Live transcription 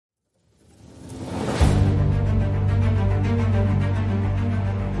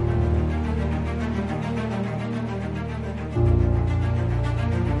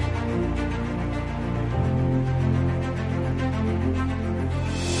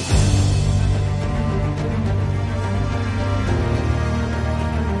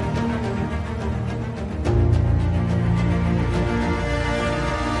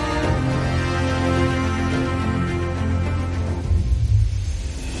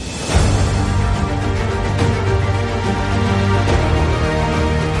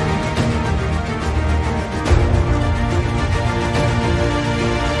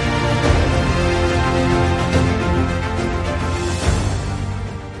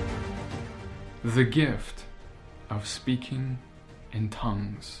the gift of speaking in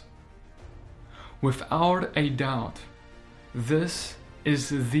tongues. Without a doubt, this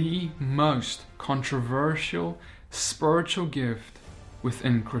is the most controversial spiritual gift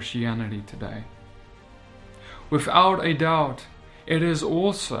within Christianity today. Without a doubt, it is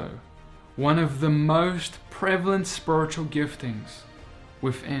also one of the most prevalent spiritual giftings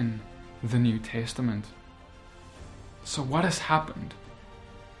within the New Testament. So what has happened?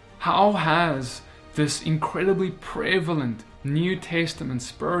 How has this incredibly prevalent New Testament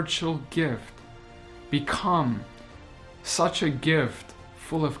spiritual gift become such a gift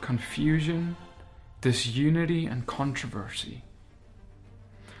full of confusion, disunity, and controversy?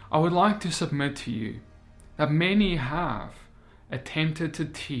 I would like to submit to you that many have attempted to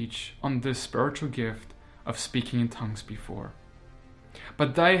teach on this spiritual gift of speaking in tongues before,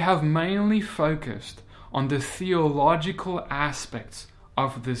 but they have mainly focused on the theological aspects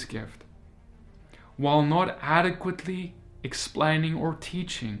of this gift, while not adequately explaining or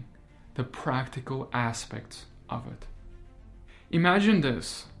teaching the practical aspects of it. Imagine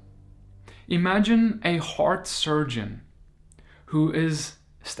this. Imagine a heart surgeon who is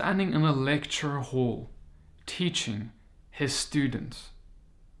standing in a lecture hall teaching his students.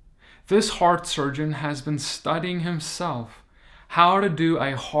 This heart surgeon has been studying himself how to do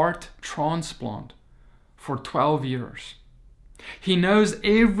a heart transplant for 12 years. He knows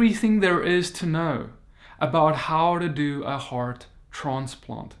everything there is to know about how to do a heart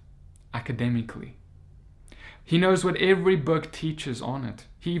transplant academically. He knows what every book teaches on it.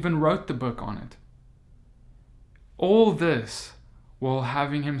 He even wrote the book on it. All this while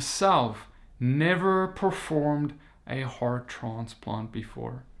having himself never performed a heart transplant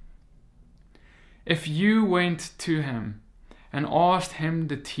before. If you went to him and asked him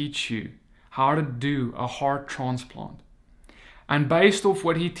to teach you how to do a heart transplant, and based off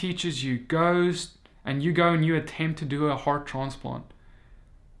what he teaches you, you go and you attempt to do a heart transplant,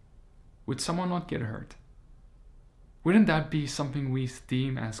 would someone not get hurt? Wouldn't that be something we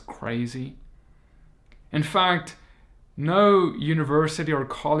deem as crazy? In fact, no university or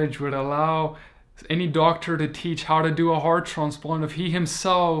college would allow any doctor to teach how to do a heart transplant if he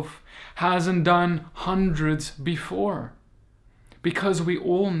himself hasn't done hundreds before. Because we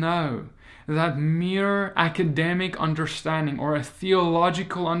all know that mere academic understanding or a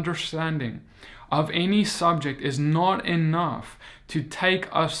theological understanding of any subject is not enough to take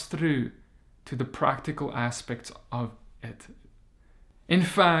us through to the practical aspects of it. In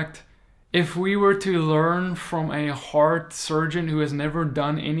fact, if we were to learn from a heart surgeon who has never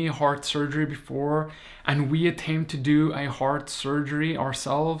done any heart surgery before, and we attempt to do a heart surgery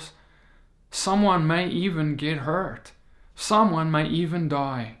ourselves, someone may even get hurt. Someone may even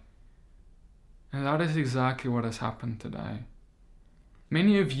die. And that is exactly what has happened today.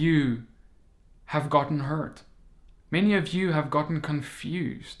 Many of you have gotten hurt. Many of you have gotten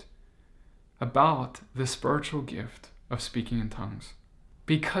confused about the spiritual gift of speaking in tongues,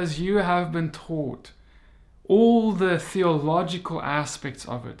 because you have been taught all the theological aspects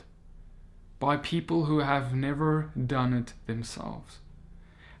of it by people who have never done it themselves.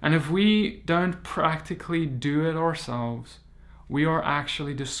 And if we don't practically do it ourselves, we are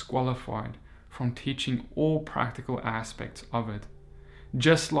actually disqualified from teaching all practical aspects of it,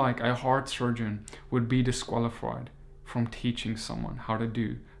 just like a heart surgeon would be disqualified from teaching someone how to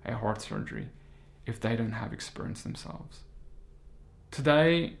do a heart surgery if they don't have experience themselves.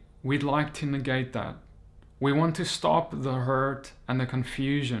 Today, we'd like to negate that. We want to stop the hurt and the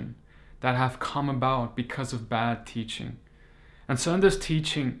confusion that have come about because of bad teaching. And so in this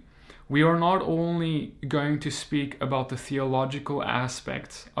teaching, we are not only going to speak about the theological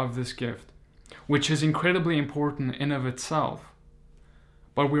aspects of this gift, which is incredibly important in of itself,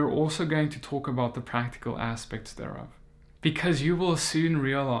 but we're also going to talk about the practical aspects thereof. Because you will soon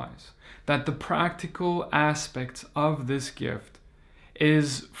realize that the practical aspects of this gift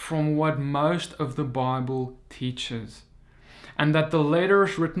is from what most of the Bible teaches, and that the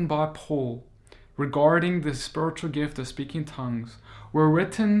letters written by Paul regarding the spiritual gift of speaking tongues were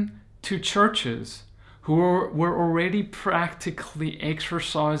written to churches who were already practically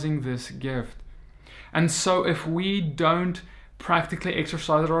exercising this gift. And so if we don't practically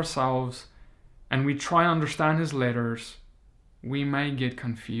exercise it ourselves and we try and understand his letters, we may get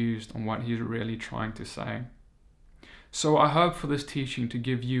confused on what he's really trying to say. So I hope for this teaching to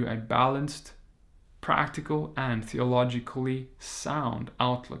give you a balanced, practical, and theologically sound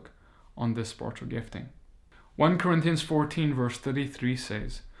outlook on this spiritual gifting. 1 Corinthians 14 verse 33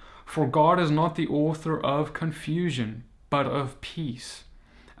 says, "For God is not the author of confusion, but of peace,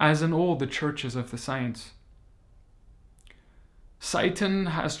 as in all the churches of the saints." Satan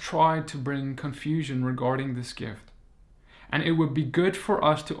has tried to bring confusion regarding this gift, and it would be good for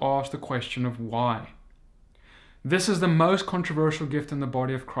us to ask the question of why. This is the most controversial gift in the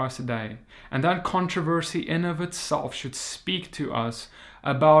body of Christ today, and that controversy in of itself should speak to us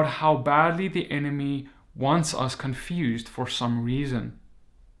about how badly the enemy wants us confused for some reason.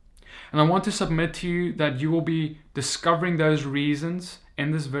 And I want to submit to you that you will be discovering those reasons in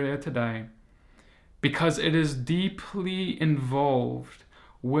this video today, because it is deeply involved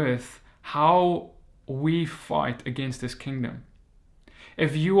with how we fight against this kingdom.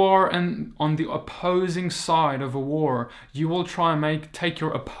 If you are on the opposing side of a war, you will try and take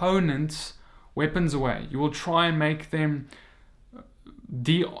your opponent's weapons away. You will try and make them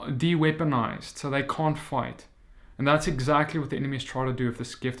de-weaponized so they can't fight. And that's exactly what the enemy is trying to do with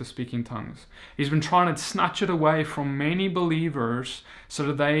this gift of speaking tongues. He's been trying to snatch it away from many believers so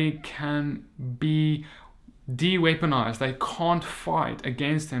that they can be de-weaponized. They can't fight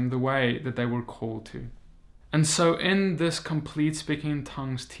against him the way that they were called to. And so in this complete speaking in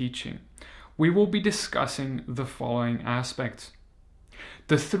tongues teaching, we will be discussing the following aspects.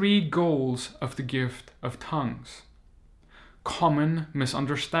 The 3 goals of the gift of tongues. Common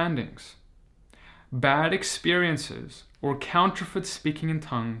misunderstandings. Bad experiences or counterfeit speaking in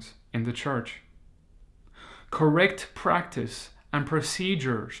tongues in the church. Correct practice and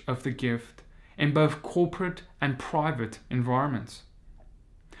procedures of the gift in both corporate and private environments.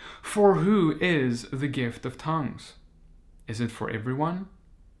 For who is the gift of tongues? Is it for everyone?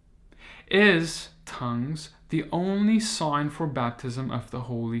 Is tongues the only sign for baptism of the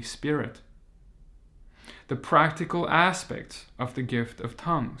Holy Spirit? The practical aspects of the gift of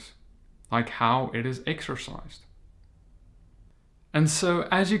tongues, like how it is exercised. And so,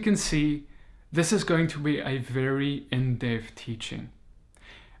 as you can see, this is going to be a very in-depth teaching.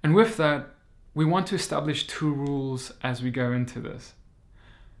 And with that, we want to establish 2 rules as we go into this.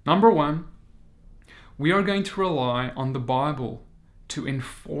 Number 1, we are going to rely on the Bible to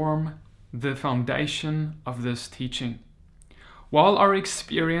inform the foundation of this teaching. While our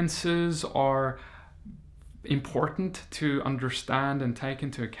experiences are important to understand and take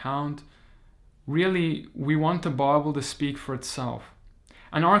into account, really we want the Bible to speak for itself.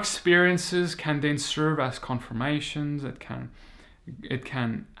 And our experiences can then serve as confirmations. It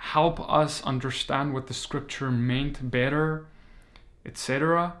can help us understand what the scripture meant better,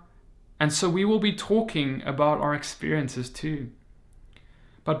 etc. And so we will be talking about our experiences too.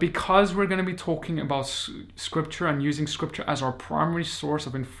 But because we're going to be talking about scripture and using scripture as our primary source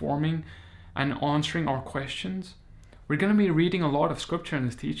of informing and answering our questions, we're going to be reading a lot of scripture in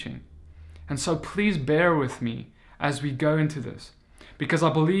this teaching. And so please bear with me as we go into this, because I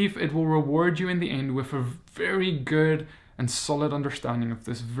believe it will reward you in the end with a very good and solid understanding of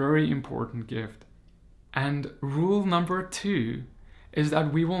this very important gift. And rule number 2 is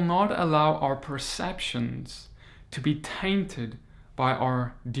that we will not allow our perceptions to be tainted by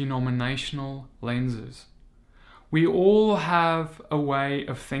our denominational lenses. We all have a way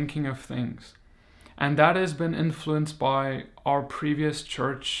of thinking of things, and that has been influenced by our previous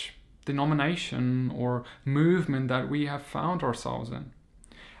church denomination or movement that we have found ourselves in.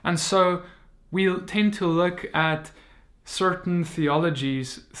 And so we tend to look at certain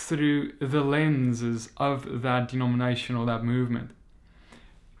theologies through the lenses of that denomination or that movement.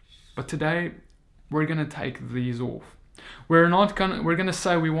 But today, we're going to take these off. We're going to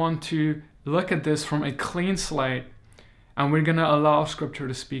say we want to look at this from a clean slate, and we're going to allow scripture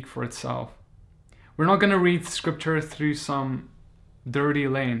to speak for itself. We're not going to read scripture through some dirty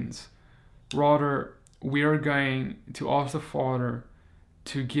lens. Rather, we are going to ask the Father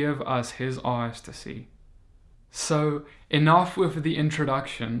to give us his eyes to see. So, enough with the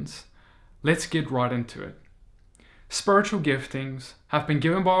introductions. Let's get right into it. Spiritual giftings have been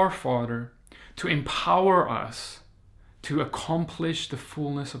given by our Father to empower us to accomplish the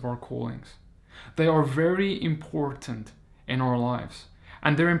fullness of our callings. They are very important in our lives,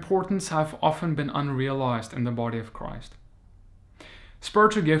 and their importance have often been unrealized in the body of Christ.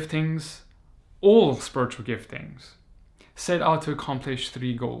 Spiritual giftings, all spiritual giftings, set out to accomplish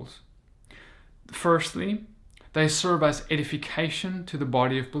 3 goals. Firstly, they serve as edification to the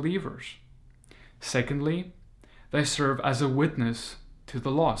body of believers. Secondly, they serve as a witness to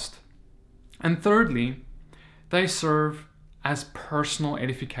the lost. And thirdly, they serve as personal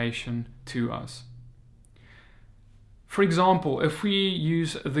edification to us. For example, if we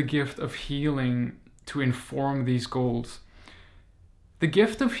use the gift of healing to inform these goals, the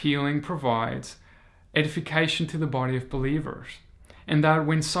gift of healing provides edification to the body of believers, in that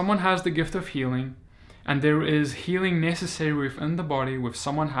when someone has the gift of healing, and there is healing necessary within the body with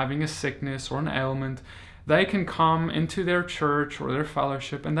someone having a sickness or an ailment, they can come into their church or their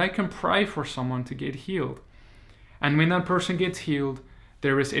fellowship and they can pray for someone to get healed. And when that person gets healed,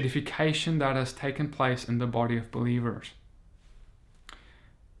 there is edification that has taken place in the body of believers.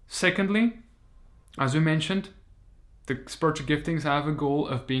 Secondly, as we mentioned, the spiritual giftings have a goal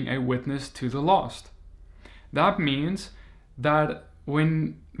of being a witness to the lost. That means that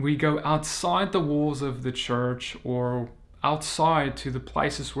when we go outside the walls of the church or outside to the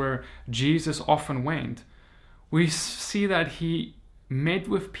places where Jesus often went, we see that he met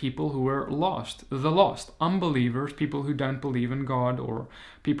with people who were lost, the lost, unbelievers, people who don't believe in God or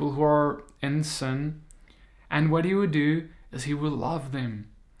people who are in sin. And what he would do is he would love them.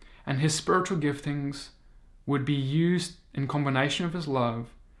 And his spiritual giftings would be used in combination with his love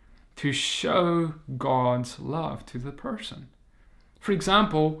to show God's love to the person. For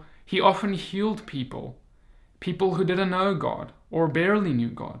example, he often healed people who didn't know God or barely knew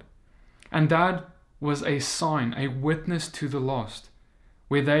God. And that was a sign, a witness to the lost,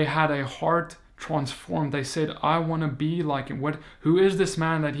 where they had a heart transformed. They said, I want to be like him. Who is this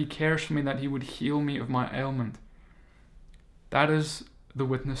man that he cares for me, that he would heal me of my ailment? That is the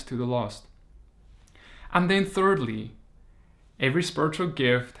witness to the lost. And then thirdly, every spiritual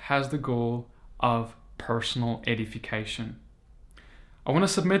gift has the goal of personal edification. I want to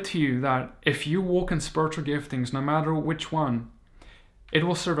submit to you that if you walk in spiritual giftings, no matter which one, it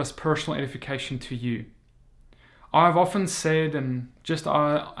will serve as personal edification to you. I've often said, and just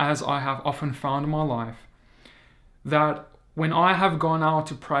as I have often found in my life, that when I have gone out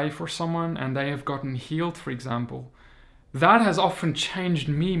to pray for someone and they have gotten healed, for example, that has often changed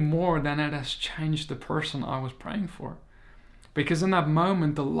me more than it has changed the person I was praying for. Because in that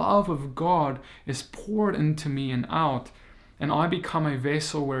moment, the love of God is poured into me and out, and I become a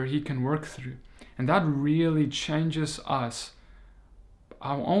vessel where he can work through. And that really changes us.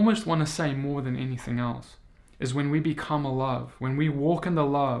 I almost want to say more than anything else, is when we become a love, when we walk in the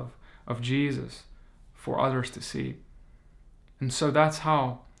love of Jesus for others to see. And so that's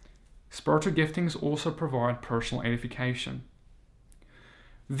how spiritual giftings also provide personal edification.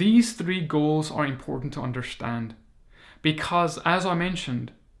 These three goals are important to understand because, as I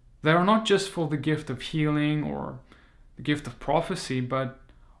mentioned, they are not just for the gift of healing or the gift of prophecy, but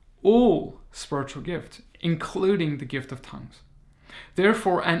all spiritual gifts, including the gift of tongues.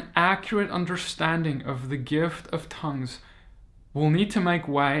 Therefore, an accurate understanding of the gift of tongues will need to make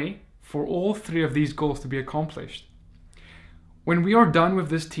way for all three of these goals to be accomplished. When we are done with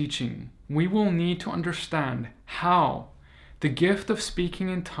this teaching, we will need to understand how the gift of speaking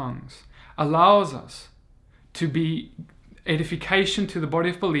in tongues allows us to be edification to the body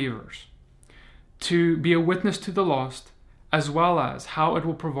of believers, to be a witness to the lost, as well as how it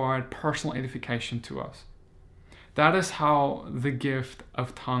will provide personal edification to us. That is how the gift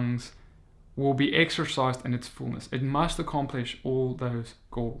of tongues will be exercised in its fullness. It must accomplish all those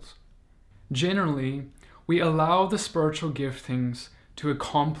goals. Generally, we allow the spiritual giftings to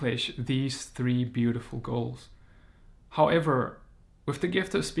accomplish these three beautiful goals. However, with the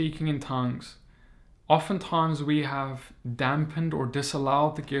gift of speaking in tongues, oftentimes we have dampened or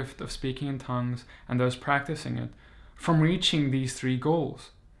disallowed the gift of speaking in tongues and those practicing it from reaching these three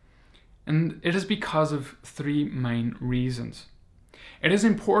goals. And it is because of three main reasons. It is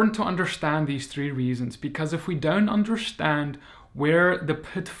important to understand these three reasons because if we don't understand where the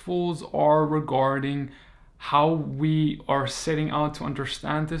pitfalls are regarding how we are setting out to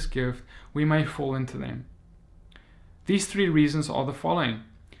understand this gift, we may fall into them. These three reasons are the following: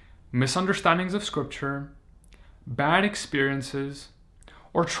 misunderstandings of Scripture, bad experiences,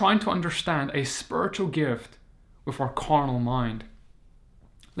 or trying to understand a spiritual gift with our carnal mind.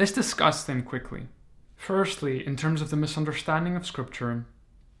 Let's discuss them quickly. Firstly, in terms of the misunderstanding of Scripture,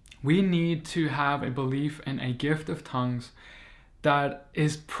 we need to have a belief in a gift of tongues that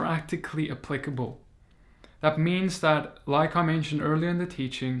is practically applicable. That means that, like I mentioned earlier in the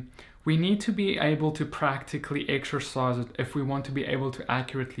teaching, we need to be able to practically exercise it if we want to be able to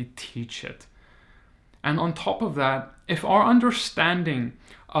accurately teach it. And on top of that, if our understanding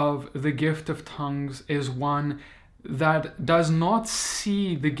of the gift of tongues is one that does not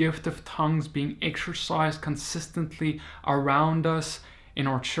see the gift of tongues being exercised consistently around us in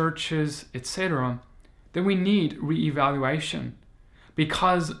our churches, etc., then we need re-evaluation.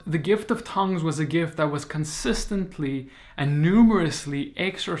 Because the gift of tongues was a gift that was consistently and numerously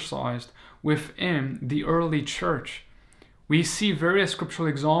exercised within the early church. We see various scriptural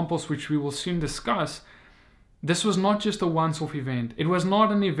examples which we will soon discuss. This was not just a once-off event. It was not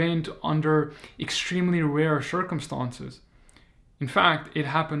an event under extremely rare circumstances. In fact, it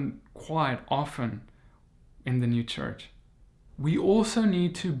happened quite often in the new church. We also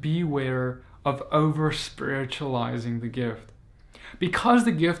need to beware of over-spiritualizing the gift. Because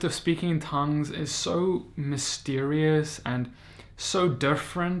the gift of speaking in tongues is so mysterious and so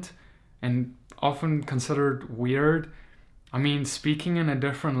different and often considered weird. I mean, speaking in a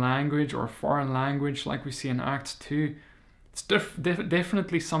different language or a foreign language like we see in Acts 2, it's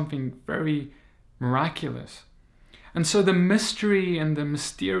definitely something very miraculous. And so the mystery and the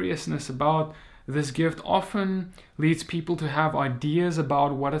mysteriousness about this gift often leads people to have ideas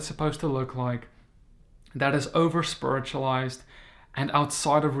about what it's supposed to look like that is over-spiritualized and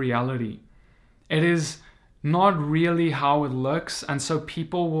outside of reality. It is not really how it looks, and so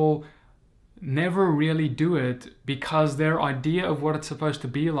people will never really do it because their idea of what it's supposed to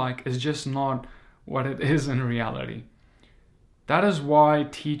be like is just not what it is in reality. That is why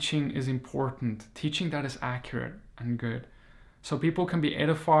teaching is important, teaching that is accurate and good, so people can be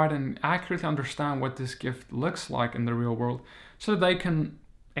edified and accurately understand what this gift looks like in the real world, so that they can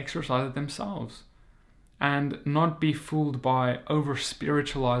exercise it themselves and not be fooled by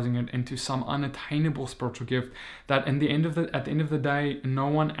over-spiritualizing it into some unattainable spiritual gift that at the end of the day, no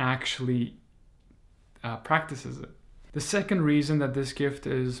one actually practices it. The second reason that this gift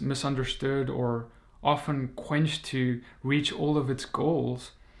is misunderstood or often quenched to reach all of its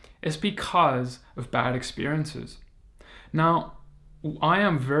goals is because of bad experiences. Now, I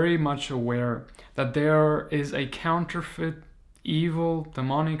am very much aware that there is a counterfeit, evil,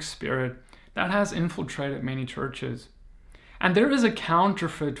 demonic spirit that has infiltrated many churches. And there is a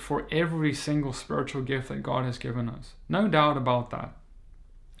counterfeit for every single spiritual gift that God has given us. No doubt about that.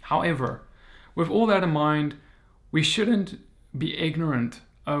 However, with all that in mind, we shouldn't be ignorant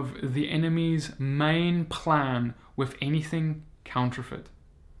of the enemy's main plan with anything counterfeit.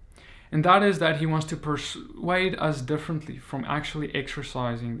 And that is that he wants to persuade us differently from actually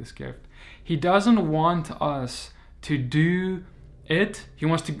exercising this gift. He doesn't want us to do it. He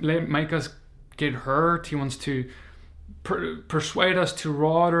wants to make us get hurt. He wants to persuade us to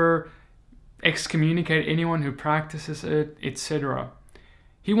rather excommunicate anyone who practices it, etc.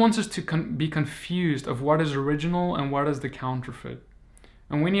 He wants us to be confused of what is original and what is the counterfeit.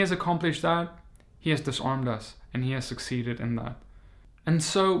 And when he has accomplished that, he has disarmed us, and he has succeeded in that. And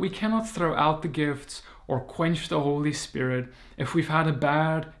so we cannot throw out the gifts or quench the Holy Spirit if we've had a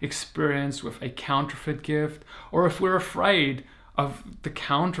bad experience with a counterfeit gift, or if we're afraid of the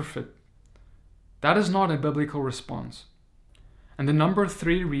counterfeit. That is not a biblical response. And the number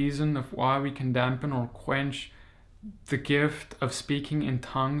 3 reason of why we can dampen or quench the gift of speaking in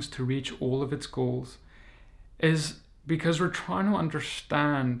tongues to reach all of its goals is because we're trying to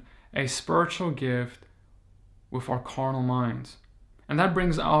understand a spiritual gift with our carnal minds. And that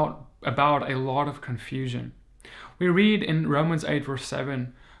brings about a lot of confusion. We read in Romans 8 verse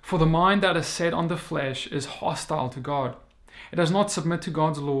 7, "For the mind that is set on the flesh is hostile to God. It does not submit to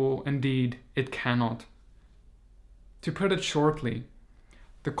God's law, indeed, it cannot." To put it shortly,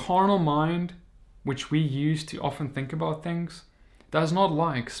 the carnal mind, which we use to often think about things, does not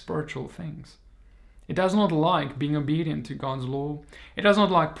like spiritual things. It does not like being obedient to God's law. It does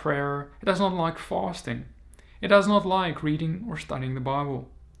not like prayer. It does not like fasting. It does not like reading or studying the Bible.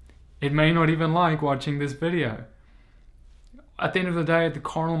 It may not even like watching this video. At the end of the day, the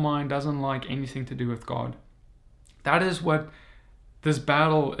carnal mind doesn't like anything to do with God. That is what this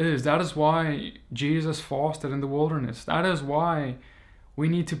battle is. That is why Jesus fasted in the wilderness. That is why we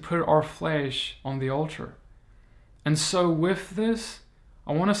need to put our flesh on the altar. And so with this,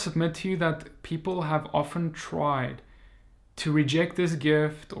 I want to submit to you that people have often tried to reject this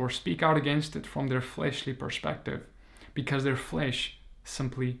gift or speak out against it from their fleshly perspective because their flesh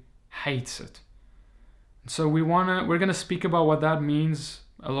simply hates it. So we're going to speak about what that means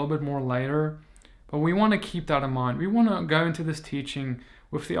a little bit more later, but we want to keep that in mind. We want to go into this teaching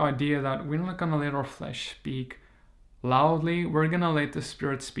with the idea that we're not going to let our flesh speak loudly. We're going to let the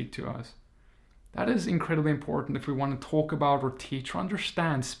Spirit speak to us. That is incredibly important if we want to talk about or teach or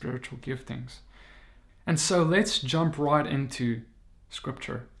understand spiritual giftings. And so let's jump right into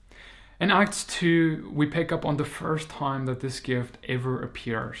Scripture. In Acts 2, we pick up on the first time that this gift ever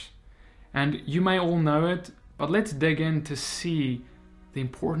appears. And you may all know it, but let's dig in to see the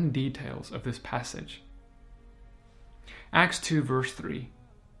important details of this passage. Acts 2 verse 3.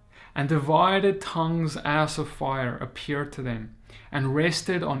 "And divided tongues as of fire appeared to them, and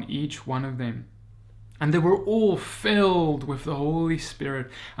rested on each one of them. And they were all filled with the Holy Spirit,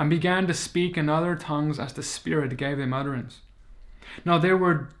 and began to speak in other tongues as the Spirit gave them utterance. Now there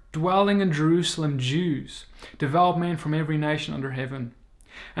were dwelling in Jerusalem Jews, devout men from every nation under heaven.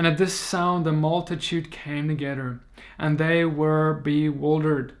 And at this sound the multitude came together, and they were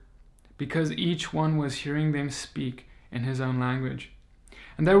bewildered, because each one was hearing them speak in his own language.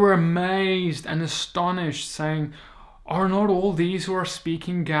 And they were amazed and astonished, saying, "Are not all these who are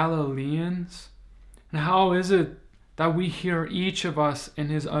speaking Galileans? And how is it that we hear each of us in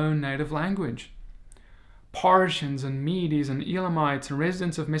his own native language? Parthians and Medes and Elamites and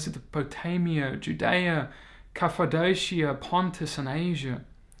residents of Mesopotamia, Judea, Cappadocia, Pontus and Asia,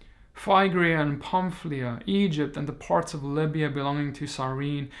 Phrygia and Pamphylia, Egypt and the parts of Libya belonging to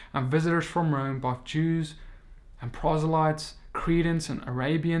Cyrene, and visitors from Rome, both Jews and proselytes, Cretans and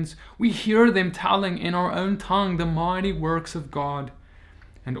Arabians, we hear them telling in our own tongue the mighty works of God."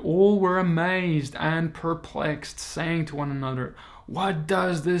 And all were amazed and perplexed, saying to one another, "What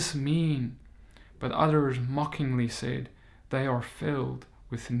does this mean?" But others mockingly said, "They are filled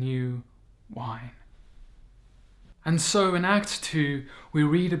with new wine." And so in Acts 2, we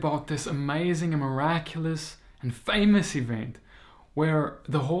read about this amazing and miraculous and famous event where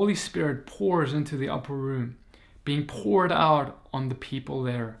the Holy Spirit pours into the upper room, being poured out on the people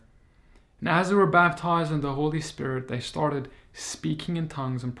there. And as they were baptized in the Holy Spirit, they started speaking in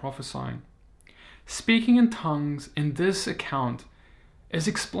tongues and prophesying. Speaking in tongues in this account is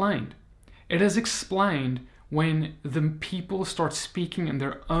explained. It is explained when the people start speaking in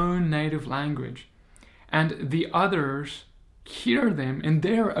their own native language, and the others hear them in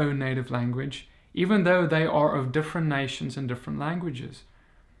their own native language, even though they are of different nations and different languages.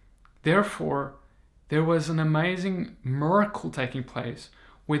 Therefore, there was an amazing miracle taking place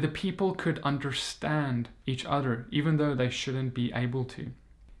where the people could understand each other, even though they shouldn't be able to.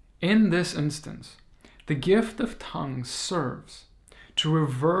 In this instance, the gift of tongues serves to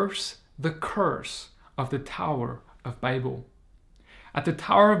reverse the curse of the Tower of Babel. At the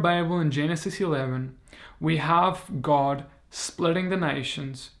Tower of Babel in Genesis 11, we have God splitting the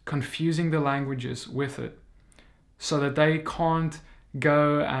nations, confusing the languages with it, so that they can't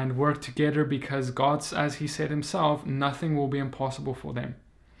go and work together because God's, as he said himself, nothing will be impossible for them.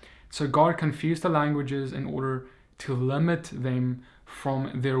 So God confused the languages in order to limit them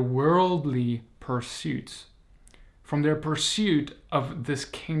from their worldly pursuits, from their pursuit of this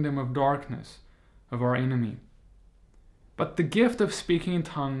kingdom of darkness, of our enemy. But the gift of speaking in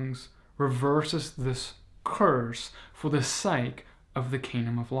tongues reverses this curse for the sake of the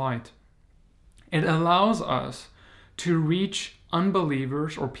kingdom of light. It allows us to reach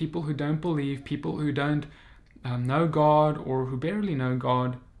unbelievers or people who don't believe, people who don't know God or who barely know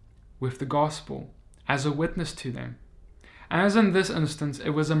God, with the gospel as a witness to them. As in this instance,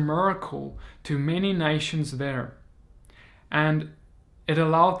 it was a miracle to many nations there. And it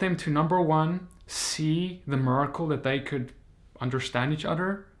allowed them to, number one, see the miracle that they could understand each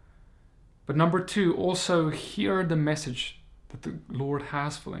other. But number two, also hear the message that the Lord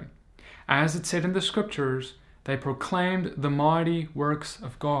has for them. As it said in the scriptures, they proclaimed the mighty works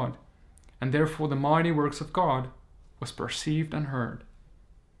of God. And therefore the mighty works of God was perceived and heard.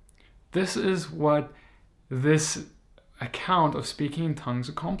 This is what this account of speaking in tongues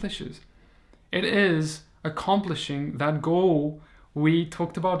accomplishes. It is accomplishing that goal we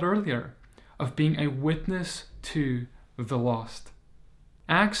talked about earlier, of being a witness to the lost.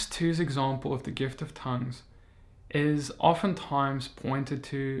 Acts 2's example of the gift of tongues is oftentimes pointed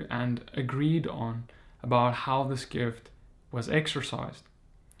to and agreed on about how this gift was exercised.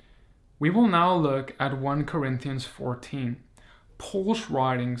 We will now look at 1 Corinthians 14, Paul's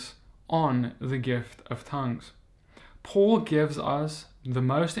writings on the gift of tongues. Paul gives us the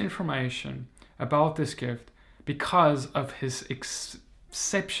most information about this gift because of his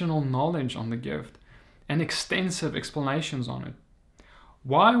exceptional knowledge on the gift and extensive explanations on it.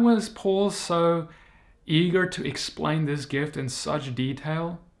 Why was Paul so eager to explain this gift in such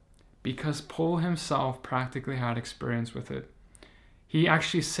detail? Because Paul himself practically had experience with it. He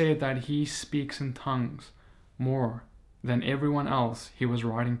actually said that he speaks in tongues more than everyone else he was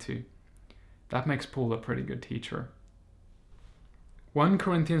writing to. That makes Paul a pretty good teacher. 1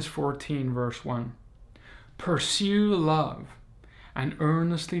 Corinthians 14 verse 1. Pursue love and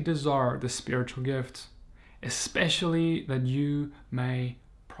earnestly desire the spiritual gifts, especially that you may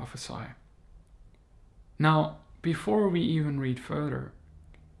prophesy. Now, before we even read further,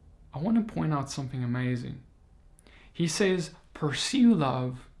 I want to point out something amazing. He says, pursue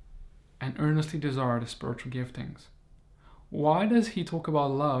love and earnestly desire the spiritual giftings. Why does he talk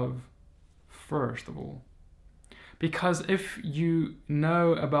about love first of all? Because if you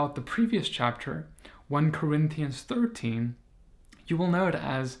know about the previous chapter, 1 Corinthians 13, you will know it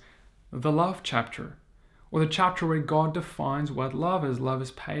as the love chapter, or the chapter where God defines what love is. Love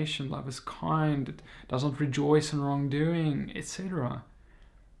is patient, love is kind, it does not rejoice in wrongdoing, etc.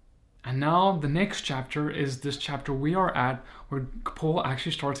 And now the next chapter is this chapter we are at, where Paul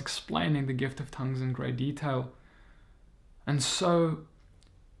actually starts explaining the gift of tongues in great detail. And so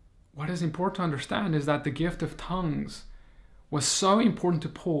what is important to understand is that the gift of tongues was so important to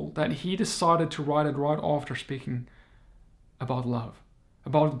Paul that he decided to write it right after speaking about love,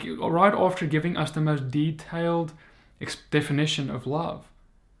 right after giving us the most detailed definition of love.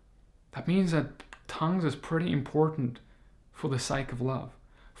 That means that tongues is pretty important for the sake of love,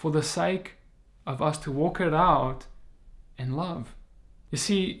 for the sake of us to walk it out in love. You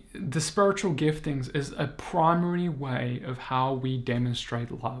see, the spiritual giftings is a primary way of how we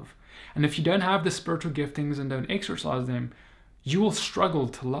demonstrate love. And if you don't have the spiritual giftings and don't exercise them, you will struggle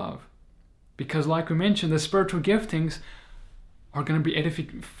to love. Because like we mentioned, the spiritual giftings are going to be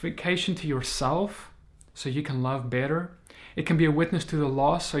edification to yourself so you can love better. It can be a witness to the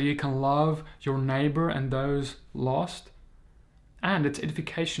lost so you can love your neighbor and those lost. And it's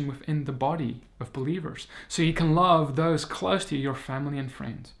edification within the body of believers so you can love those close to you, your family and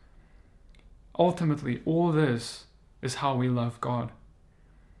friends. Ultimately, all this is how we love God.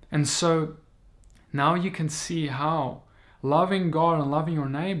 And so now you can see how loving God and loving your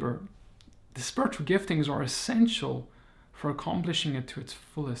neighbor, the spiritual giftings are essential for accomplishing it to its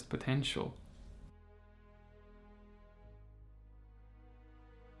fullest potential.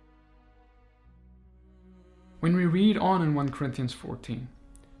 When we read on in 1 Corinthians 14,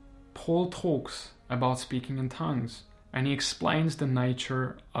 Paul talks about speaking in tongues, and he explains the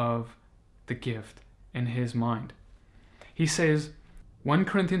nature of the gift in his mind. He says, 1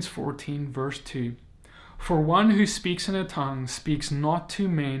 Corinthians 14 verse 2, "For one who speaks in a tongue speaks not to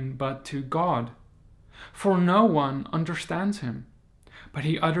men but to God, for no one understands him, but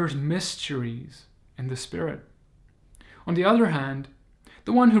he utters mysteries in the Spirit. On the other hand,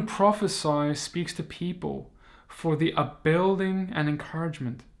 the one who prophesies speaks to people for the upbuilding and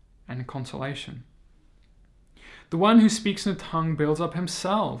encouragement and consolation. The one who speaks in a tongue builds up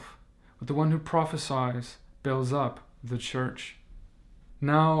himself, but the one who prophesies builds up the church."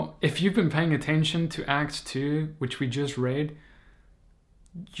 Now, if you've been paying attention to Acts 2, which we just read,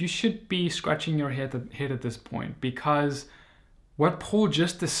 you should be scratching your head at this point, because what Paul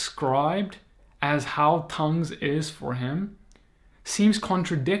just described as how tongues is for him seems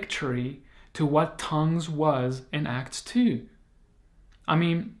contradictory to what tongues was in Acts 2. I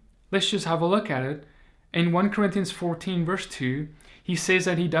mean, let's just have a look at it. In 1 Corinthians 14 verse 2, he says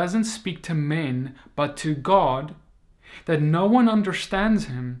that he doesn't speak to men but to God, that no one understands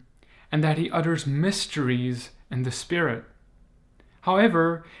him, and that he utters mysteries in the Spirit.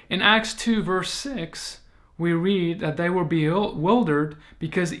 However, in Acts 2 verse 6, we read that they were bewildered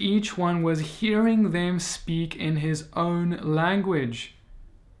because each one was hearing them speak in his own language.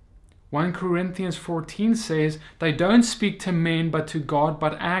 1 Corinthians 14 says they don't speak to men but to God,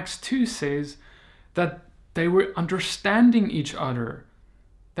 but Acts 2 says that they were understanding each other.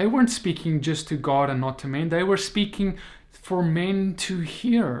 They weren't speaking just to God and not to men. They were speaking for men to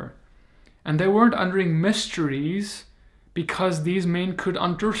hear. And they weren't uttering mysteries because these men could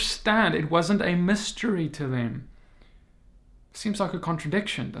understand. It wasn't a mystery to them. Seems like a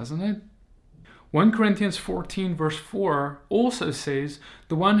contradiction, doesn't it? 1 Corinthians 14 verse 4 also says,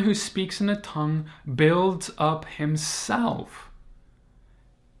 "The one who speaks in a tongue builds up himself."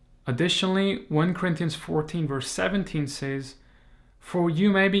 Additionally, 1 Corinthians 14 verse 17 says, "For you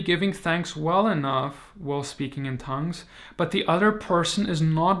may be giving thanks well enough while speaking in tongues, but the other person is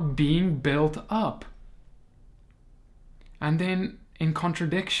not being built up." And then, in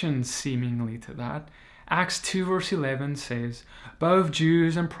contradiction seemingly to that, Acts 2 verse 11 says, "Both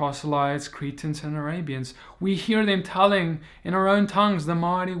Jews and proselytes, Cretans and Arabians, we hear them telling in our own tongues the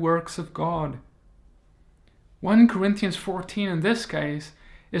mighty works of God." 1 Corinthians 14 in this case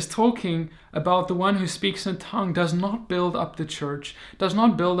is talking about the one who speaks in a tongue does not build up the church, does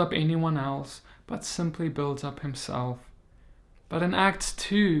not build up anyone else, but simply builds up himself. But in Acts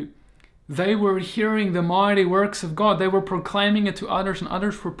 2, they were hearing the mighty works of God. They were proclaiming it to others, and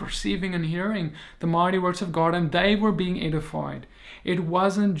others were perceiving and hearing the mighty works of God, and they were being edified. It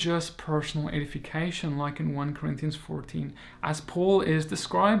wasn't just personal edification like in 1 Corinthians 14, as Paul is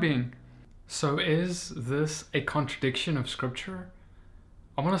describing. So is this a contradiction of Scripture?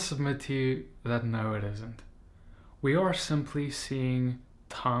 I want to submit to you that no, it isn't. We are simply seeing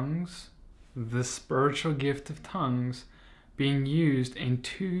tongues, the spiritual gift of tongues, being used in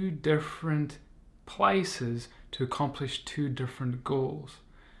two different places to accomplish two different goals.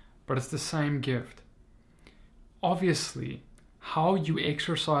 But it's the same gift. Obviously, how you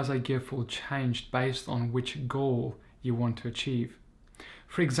exercise a gift will change based on which goal you want to achieve.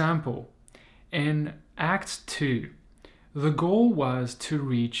 For example, in Acts 2, the goal was to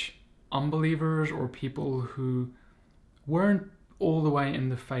reach unbelievers or people who weren't all the way in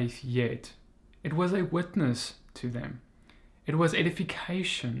the faith yet. It was a witness to them. It was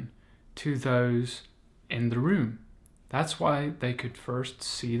edification to those in the room. That's why they could first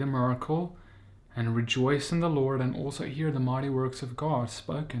see the miracle and rejoice in the Lord, and also hear the mighty works of God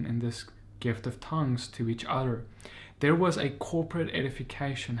spoken in this gift of tongues to each other. There was a corporate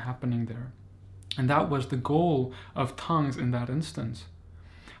edification happening there, and that was the goal of tongues in that instance.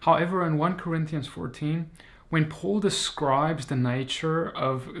 However, in 1 Corinthians 14, when Paul describes the nature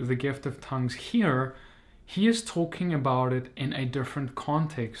of the gift of tongues here, he is talking about it in a different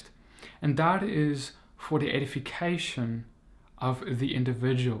context, and that is for the edification of the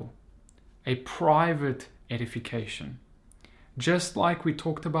individual, a private edification. Just like we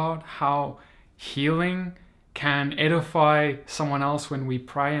talked about how healing can edify someone else when we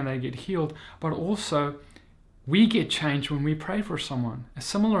pray and they get healed, but also we get changed when we pray for someone.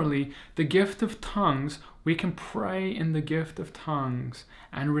 Similarly, the gift of tongues, we can pray in the gift of tongues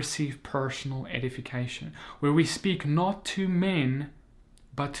and receive personal edification, where we speak not to men,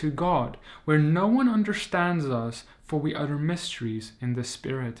 but to God, where no one understands us, for we utter mysteries in the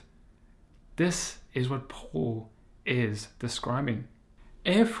Spirit. This is what Paul is describing.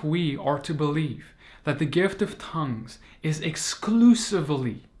 If we are to believe that the gift of tongues is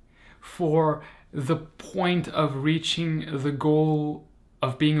exclusively for the point of reaching the goal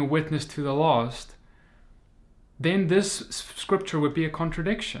of being a witness to the lost, then this scripture would be a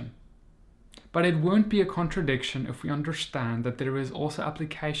contradiction. But it won't be a contradiction if we understand that there is also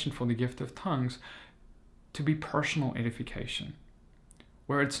application for the gift of tongues to be personal edification,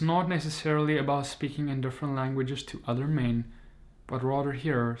 where it's not necessarily about speaking in different languages to other men, but rather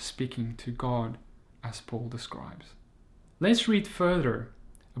here speaking to God, as Paul describes. Let's read further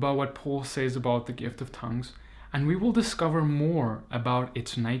about what Paul says about the gift of tongues, and we will discover more about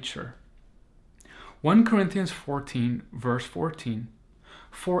its nature. 1 Corinthians 14, verse 14.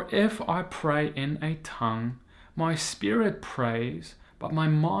 For if I pray in a tongue, my spirit prays, but my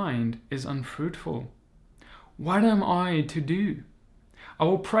mind is unfruitful. What am I to do? I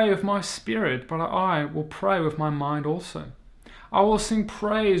will pray with my spirit, but I will pray with my mind also. I will sing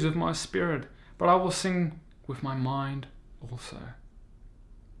praise with my spirit, but I will sing with my mind also.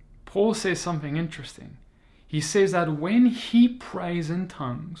 Paul says something interesting. He says that when he prays in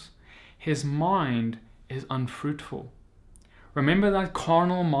tongues, his mind is unfruitful. Remember that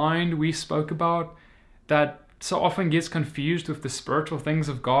carnal mind we spoke about that so often gets confused with the spiritual things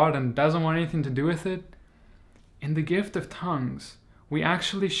of God and doesn't want anything to do with it? In the gift of tongues, we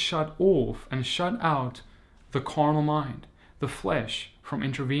actually shut off and shut out the carnal mind, the flesh, from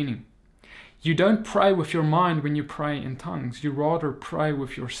intervening. You don't pray with your mind when you pray in tongues. You rather pray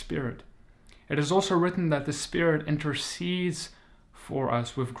with your spirit. It is also written that the Spirit intercedes for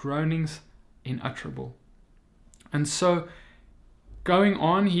us with groanings unutterable. And so, going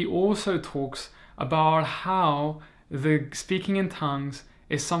on, he also talks about how the speaking in tongues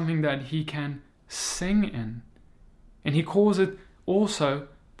is something that he can sing in. And he calls it also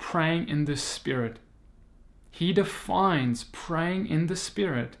praying in the Spirit. He defines praying in the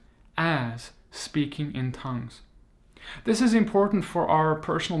Spirit as speaking in tongues. This is important for our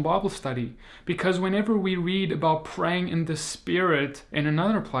personal Bible study, because whenever we read about praying in the Spirit in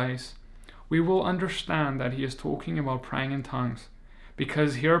another place, we will understand that he is talking about praying in tongues,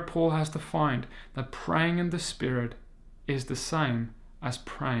 because here Paul has defined that praying in the Spirit is the same as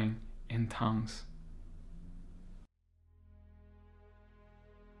praying in tongues.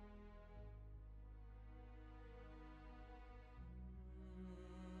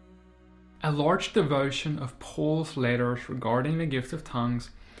 A large devotion of Paul's letters regarding the gift of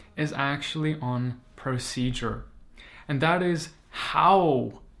tongues is actually on procedure, and that is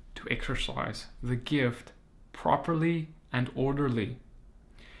how to exercise the gift properly and orderly.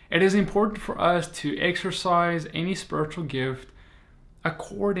 It is important for us to exercise any spiritual gift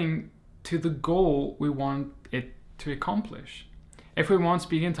according to the goal we want it to accomplish. If we want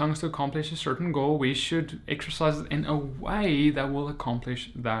speaking in tongues to accomplish a certain goal, we should exercise it in a way that will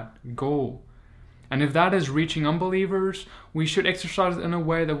accomplish that goal. And if that is reaching unbelievers, we should exercise it in a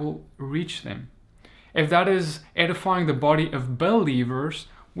way that will reach them. If that is edifying the body of believers,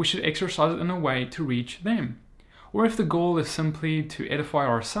 we should exercise it in a way to reach them. Or if the goal is simply to edify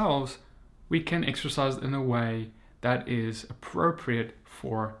ourselves, we can exercise it in a way that is appropriate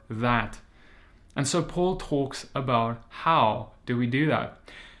for that. And so Paul talks about how do we do that.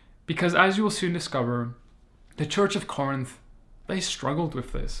 Because as you will soon discover, the church of Corinth, they struggled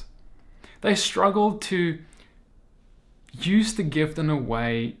with this. They struggled to use the gift in a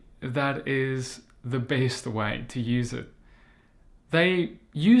way that is the best way to use it. They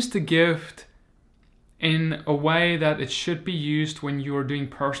used the gift in a way that it should be used when you are doing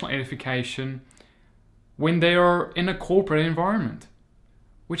personal edification, when they are in a corporate environment,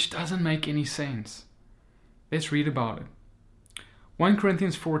 which doesn't make any sense. Let's read about it. 1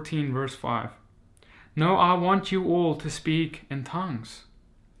 Corinthians 14 verse 5. No, I want you all to speak in tongues,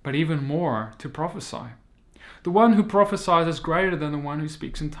 but even more to prophesy. The one who prophesies is greater than the one who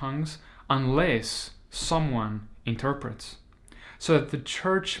speaks in tongues, unless someone interprets, so that the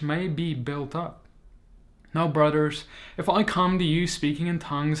church may be built up. Now, brothers, if I come to you speaking in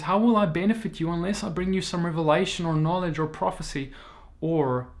tongues, how will I benefit you unless I bring you some revelation or knowledge or prophecy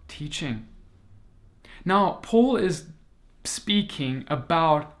or teaching? Now, Paul is speaking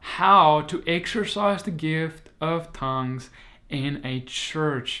about how to exercise the gift of tongues in a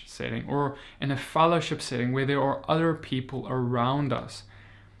church setting or in a fellowship setting where there are other people around us.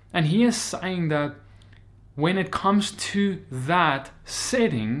 And he is saying that when it comes to that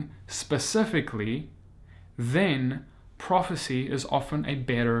setting specifically, then prophecy is often a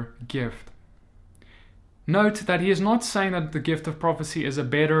better gift. Note that he is not saying that the gift of prophecy is a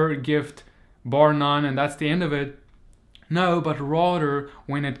better gift bar none and that's the end of it. No, but rather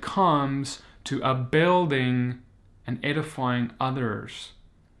when it comes to upbuilding and edifying others.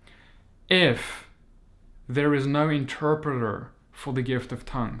 If there is no interpreter for the gift of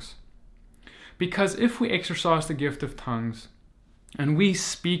tongues. Because if we exercise the gift of tongues and we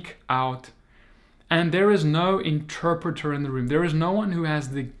speak out and there is no interpreter in the room, there is no one who has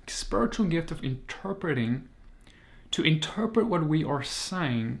the spiritual gift of interpreting to interpret what we are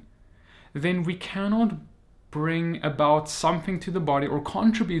saying, then we cannot bring about something to the body or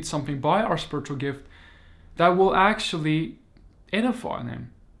contribute something by our spiritual gift that will actually edify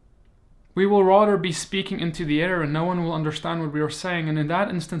them. We will rather be speaking into the air and no one will understand what we are saying. And in that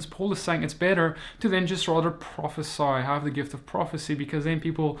instance, Paul is saying it's better to then just rather prophesy, have the gift of prophecy, because then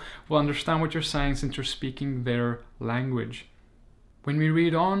people will understand what you're saying since you're speaking their language. When we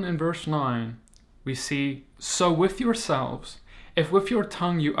read on in verse 9, we see, so with yourselves, if with your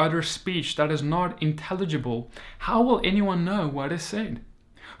tongue you utter speech that is not intelligible, how will anyone know what is said?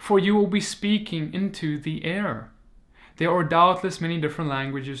 For you will be speaking into the air. There are doubtless many different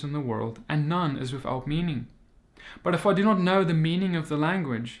languages in the world, and none is without meaning. But if I do not know the meaning of the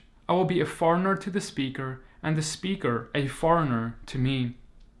language, I will be a foreigner to the speaker, and the speaker a foreigner to me.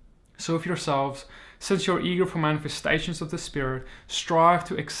 So with yourselves, since you are eager for manifestations of the Spirit, strive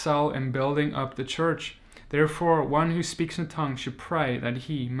to excel in building up the church. Therefore, one who speaks in tongues should pray that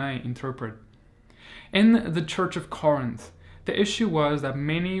he may interpret. In the church of Corinth, the issue was that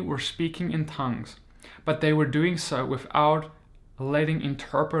many were speaking in tongues, but they were doing so without letting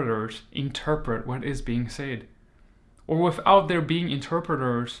interpreters interpret what is being said, or without there being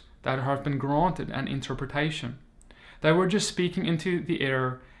interpreters that have been granted an interpretation. They were just speaking into the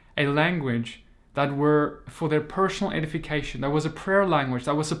air a language that were for their personal edification. That was a prayer language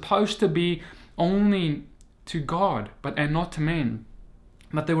that was supposed to be only to God, and not to men.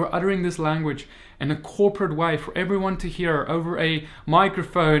 But they were uttering this language in a corporate way for everyone to hear over a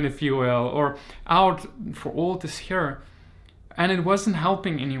microphone, if you will, or out for all to hear. And it wasn't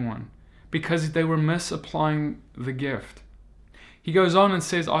helping anyone because they were misapplying the gift. He goes on and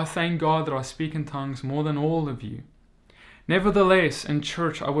says, I thank God that I speak in tongues more than all of you. Nevertheless, in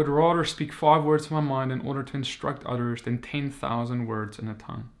church, I would rather speak 5 words of my mind in order to instruct others than 10,000 words in a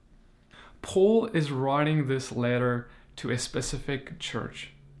tongue. Paul is writing this letter to a specific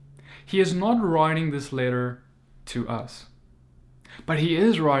church. He is not writing this letter to us, but he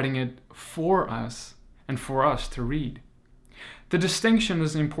is writing it for us and for us to read. The distinction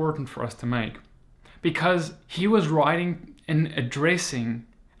is important for us to make because he was writing and addressing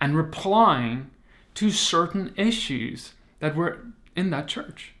and replying to certain issues that were in that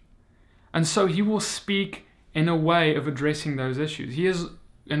church. And so he will speak in a way of addressing those issues.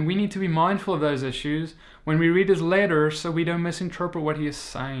 And we need to be mindful of those issues when we read his letter so we don't misinterpret what he is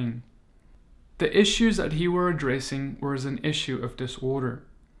saying. The issues that he were addressing was an issue of disorder.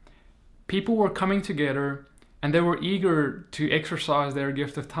 People were coming together and they were eager to exercise their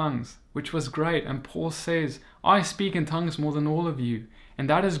gift of tongues, which was great. And Paul says, I speak in tongues more than all of you. And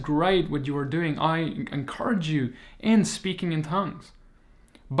that is great what you are doing. I encourage you in speaking in tongues.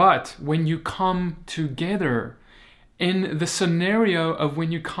 But when you come together, in the scenario of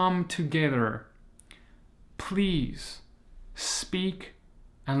when you come together, please speak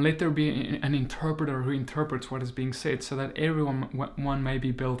and let there be an interpreter who interprets what is being said so that everyone may be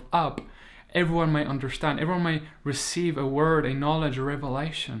built up, everyone may understand, everyone may receive a word, a knowledge, a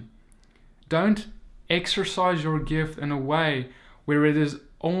revelation. Don't exercise your gift in a way where it is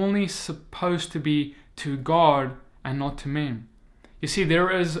only supposed to be to God and not to men. You see, there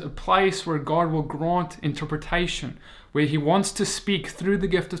is a place where God will grant interpretation, where he wants to speak through the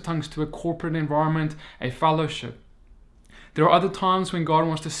gift of tongues to a corporate environment, a fellowship. There are other times when God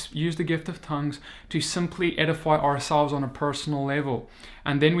wants to use the gift of tongues to simply edify ourselves on a personal level.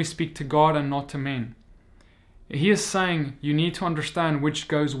 And then we speak to God and not to men. He is saying you need to understand which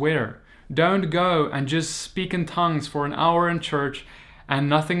goes where. Don't go and just speak in tongues for an hour in church and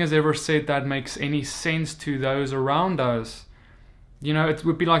nothing is ever said that makes any sense to those around us. You know, it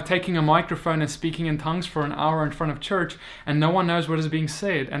would be like taking a microphone and speaking in tongues for an hour in front of church and no one knows what is being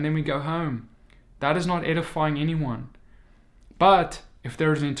said, and then we go home. That is not edifying anyone. But if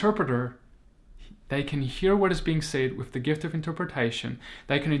there is an interpreter, they can hear what is being said with the gift of interpretation.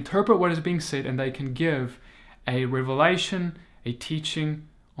 They can interpret what is being said and they can give a revelation, a teaching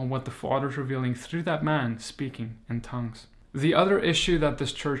on what the Father is revealing through that man speaking in tongues. The other issue that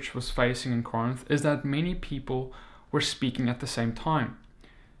this church was facing in Corinth is that many people were speaking at the same time.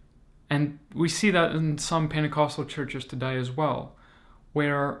 And we see that in some Pentecostal churches today as well,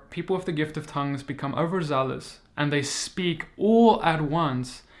 where people with the gift of tongues become overzealous and they speak all at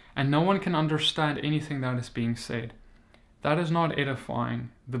once and no one can understand anything that is being said. That is not edifying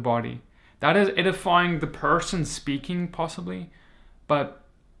the body. That is edifying the person speaking possibly, but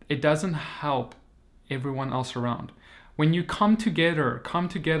it doesn't help everyone else around. When you come together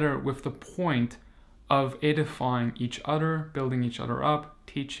with the point of edifying each other, building each other up,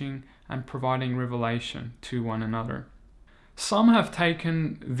 teaching, and providing revelation to one another. Some have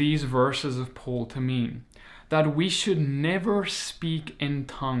taken these verses of Paul to mean that we should never speak in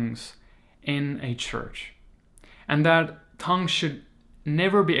tongues in a church, and that tongues should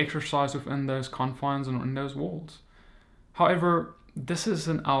never be exercised within those confines and in those walls. However, this is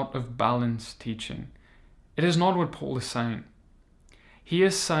an out of balance teaching. It is not what Paul is saying. He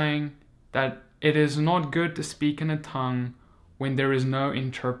is saying that it is not good to speak in a tongue when there is no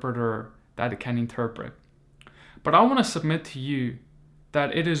interpreter that can interpret. But I want to submit to you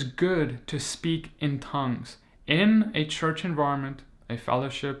that it is good to speak in tongues in a church environment, a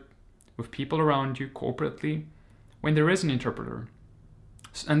fellowship, with people around you corporately, when there is an interpreter.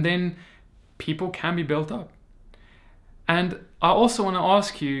 And then people can be built up. And I also want to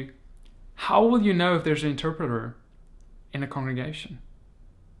ask you, how will you know if there's an interpreter in a congregation?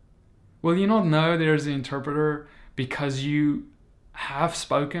 Will you not know there's an interpreter because you have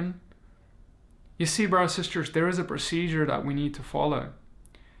spoken? You see, brothers and sisters, there is a procedure that we need to follow.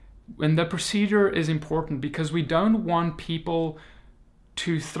 And the procedure is important because we don't want people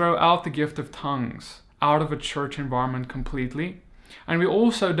to throw out the gift of tongues out of a church environment completely. And we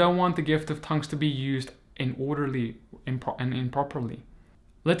also don't want the gift of tongues to be used inorderly and improperly.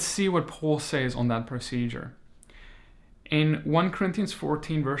 Let's see what Paul says on that procedure. In 1 Corinthians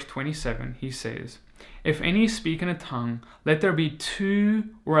 14 verse 27, he says, "If any speak in a tongue, let there be 2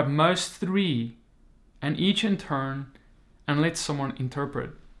 or at most 3, and each in turn, and let someone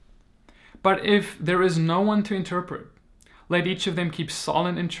interpret. But if there is no one to interpret, let each of them keep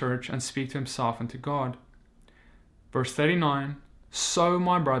silent in church and speak to himself and to God." Verse 39, "So,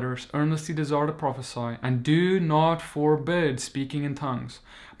 my brothers, earnestly desire to prophesy, and do not forbid speaking in tongues,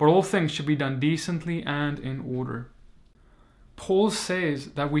 but all things should be done decently and in order." Paul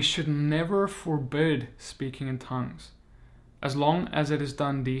says that we should never forbid speaking in tongues, as long as it is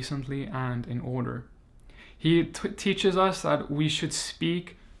done decently and in order. He teaches us that we should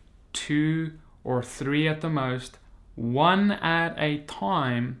speak 2 or 3 at the most, 1 at a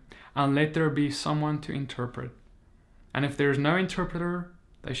time, and let there be someone to interpret. And if there is no interpreter,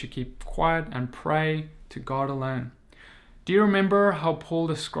 they should keep quiet and pray to God alone. Do you remember how Paul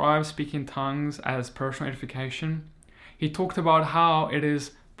describes speaking tongues as personal edification? He talked about how it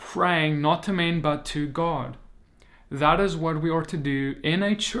is praying not to men but to God. That is what we are to do in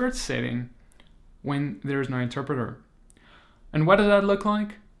a church setting when there is no interpreter. And what does that look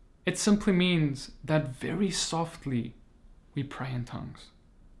like? It simply means that very softly we pray in tongues.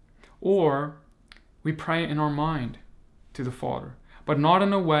 Or we pray in our mind to the Father, but not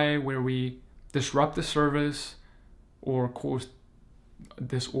in a way where we disrupt the service or cause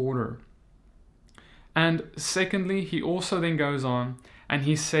disorder. And secondly, he also then goes on and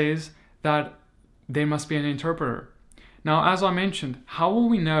he says that there must be an interpreter. Now, as I mentioned, how will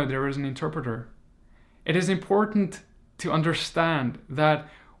we know there is an interpreter? It is important to understand that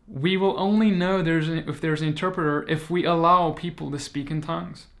we will only know if there's an interpreter if we allow people to speak in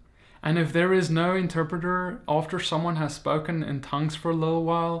tongues. And if there is no interpreter after someone has spoken in tongues for a little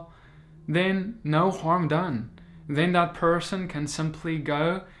while, then no harm done. Then that person can simply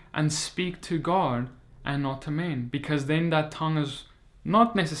go and speak to God and not to men, because then that tongue is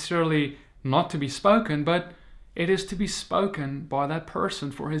not necessarily not to be spoken, but it is to be spoken by that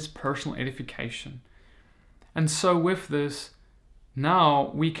person for his personal edification. And so with this,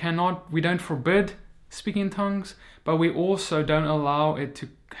 now we don't forbid speaking in tongues, but we also don't allow it to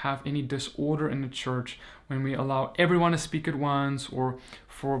have any disorder in the church when we allow everyone to speak at once, or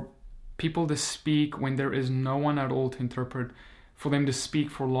for people to speak when there is no one at all to interpret, for them to speak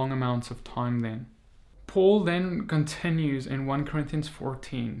for long amounts of time then. Paul then continues in 1 Corinthians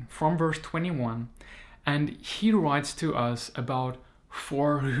 14 from verse 21, and he writes to us about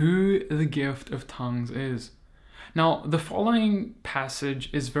for who the gift of tongues is. Now, the following passage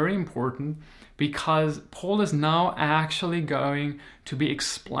is very important because Paul is now actually going to be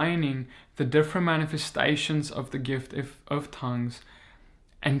explaining the different manifestations of the gift of tongues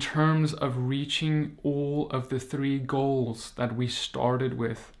in terms of reaching all of the three goals that we started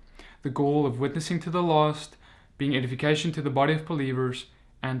with. The goal of witnessing to the lost, being edification to the body of believers,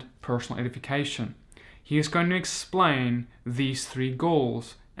 and personal edification. He is going to explain these three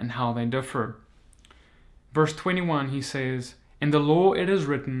goals and how they differ. Verse 21, he says, "In the law it is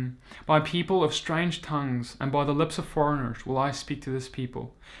written, by people of strange tongues and by the lips of foreigners will I speak to this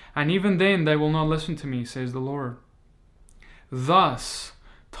people. And even then they will not listen to me, says the Lord. Thus,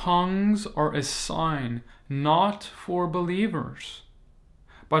 tongues are a sign not for believers,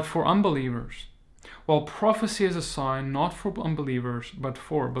 but for unbelievers, while prophecy is a sign not for unbelievers, but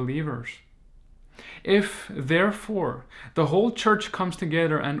for believers. If, therefore, the whole church comes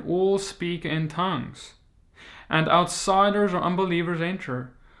together and all speak in tongues, and outsiders or unbelievers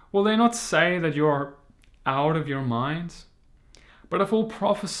enter, will they not say that you are out of your minds? But if all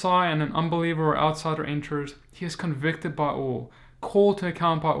prophesy and an unbeliever or outsider enters, he is convicted by all, called to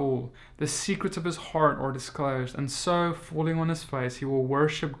account by all. The secrets of his heart are disclosed, and so, falling on his face, he will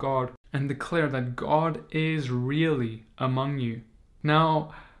worship God and declare that God is really among you."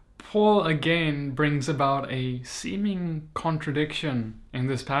 Now, Paul again brings about a seeming contradiction in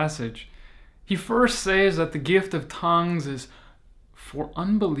this passage. He first says that the gift of tongues is for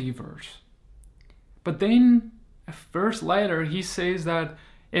unbelievers. But then, a verse later, he says that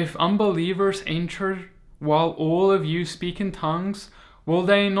if unbelievers enter while all of you speak in tongues, will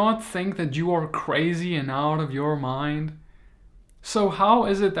they not think that you are crazy and out of your mind? So how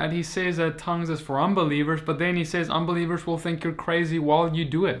is it that he says that tongues is for unbelievers, but then he says unbelievers will think you're crazy while you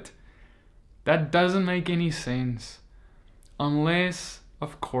do it? That doesn't make any sense. Unless,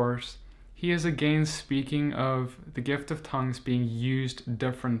 of course, he is again speaking of the gift of tongues being used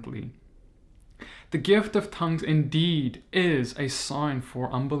differently. The gift of tongues indeed is a sign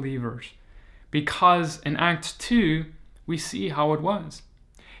for unbelievers, because in Acts 2, we see how it was.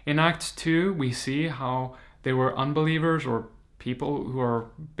 In Acts 2, we see how they were unbelievers or people who are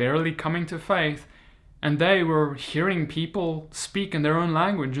barely coming to faith, and they were hearing people speak in their own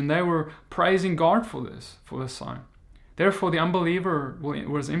language, and they were praising God for this sign. Therefore, the unbeliever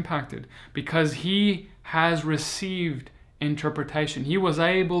was impacted because he has received interpretation. He was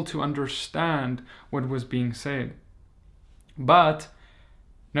able to understand what was being said. But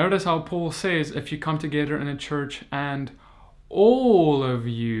notice how Paul says, if you come together in a church and all of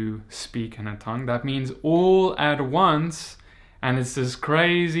you speak in a tongue, that means all at once, and it's this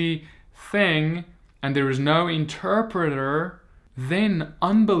crazy thing, and there is no interpreter, then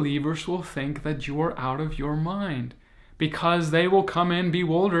unbelievers will think that you are out of your mind, because they will come in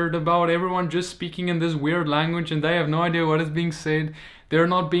bewildered about everyone just speaking in this weird language, and they have no idea what is being said. They're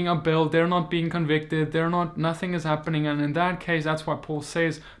not being upheld, they're not being convicted, nothing is happening, and in that case, that's why Paul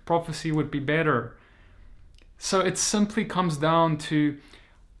says prophecy would be better. So it simply comes down to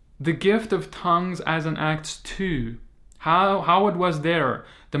the gift of tongues as in Acts 2, how it was there.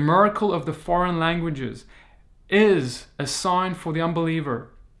 The miracle of the foreign languages is a sign for the unbeliever.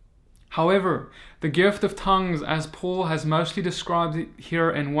 However, the gift of tongues, as Paul has mostly described it here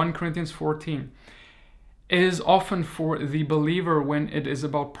in 1 Corinthians 14, is often for the believer when it is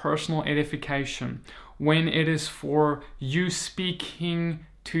about personal edification, when it is for you speaking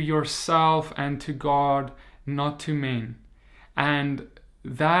to yourself and to God, not to men. And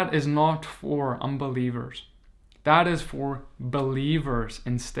that is not for unbelievers. That is for believers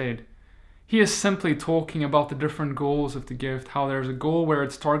instead. He is simply talking about the different goals of the gift, how there's a goal where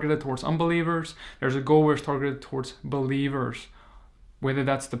it's targeted towards unbelievers, there's a goal where it's targeted towards believers, whether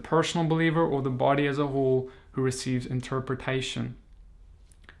that's the personal believer or the body as a whole who receives interpretation.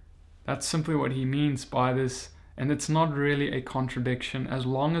 That's simply what he means by this, and it's not really a contradiction as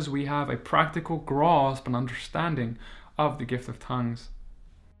long as we have a practical grasp and understanding of the gift of tongues.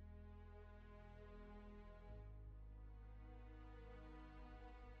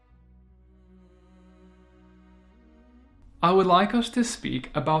 I would like us to speak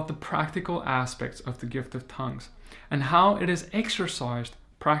about the practical aspects of the gift of tongues and how it is exercised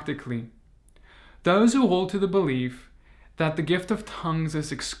practically. Those who hold to the belief that the gift of tongues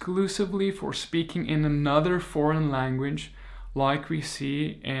is exclusively for speaking in another foreign language, like we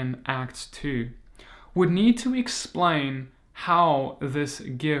see in Acts 2, would need to explain how this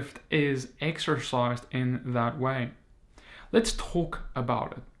gift is exercised in that way. Let's talk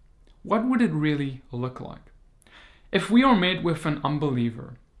about it. What would it really look like? If we are met with an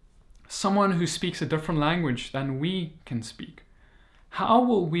unbeliever, someone who speaks a different language than we can speak, how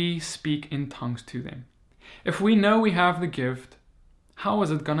will we speak in tongues to them? If we know we have the gift, how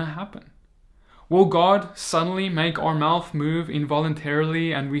is it going to happen? Will God suddenly make our mouth move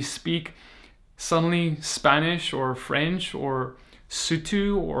involuntarily and we speak suddenly Spanish or French or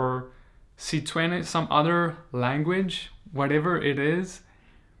Sutu or Situene, some other language, whatever it is?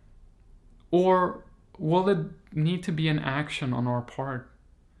 Or will it need to be an action on our part?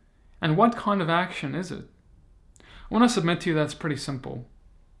 And what kind of action is it? I want to submit to you that's pretty simple.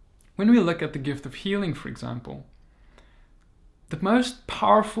 When we look at the gift of healing, for example, the most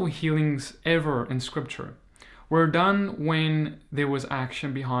powerful healings ever in Scripture were done when there was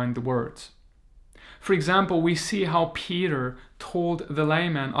action behind the words. For example, we see how Peter told the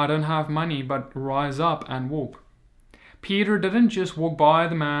layman, "I don't have money, but rise up and walk." Peter didn't just walk by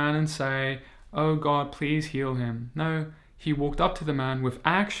the man and say, "Oh God, please heal him." No, he walked up to the man with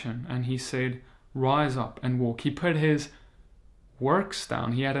action and he said, "Rise up and walk." He put his works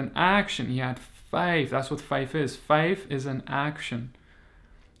down. He had an action. He had faith. That's what faith is. Faith is an action.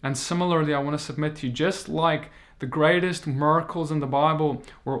 And similarly, I want to submit to you, just like the greatest miracles in the Bible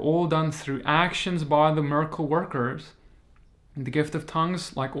were all done through actions by the miracle workers, the gift of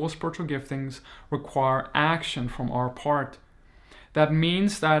tongues, like all spiritual giftings, require action from our part. That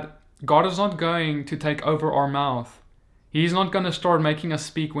means that God is not going to take over our mouth. He's not going to start making us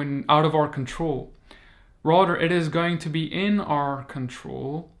speak when out of our control. Rather, it is going to be in our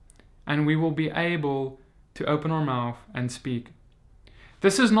control, and we will be able to open our mouth and speak.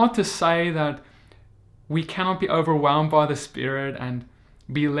 This is not to say that we cannot be overwhelmed by the Spirit and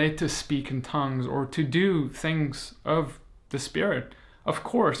be led to speak in tongues or to do things of the Spirit. Of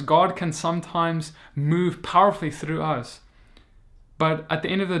course, God can sometimes move powerfully through us. But at the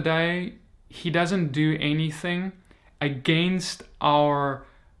end of the day, He doesn't do anything against our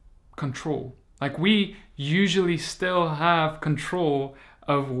control. Like, we usually still have control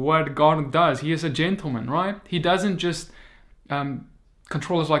of what God does. He is a gentleman, right? He doesn't just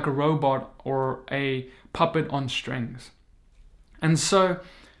control us like a robot or a puppet on strings. And so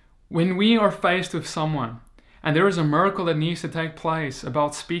when we are faced with someone and there is a miracle that needs to take place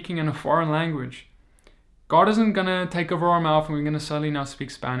about speaking in a foreign language, God isn't going to take over our mouth and we're going to suddenly now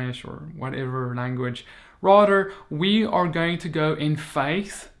speak Spanish or whatever language. Rather, we are going to go in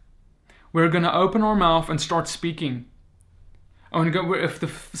faith. We're going to open our mouth and start speaking. And if the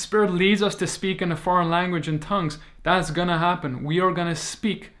Spirit leads us to speak in a foreign language in tongues, that's going to happen. We are going to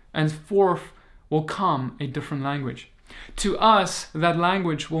speak, and forth will come a different language. To us, that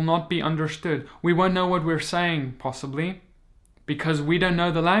language will not be understood. We won't know what we're saying, possibly, because we don't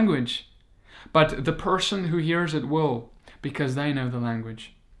know the language. But the person who hears it will, because they know the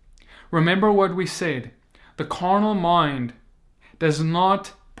language. Remember what we said. The carnal mind does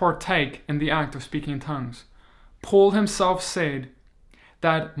not partake in the act of speaking in tongues. Paul himself said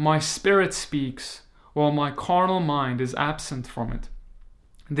that my spirit speaks while my carnal mind is absent from it.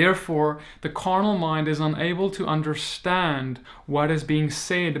 Therefore, the carnal mind is unable to understand what is being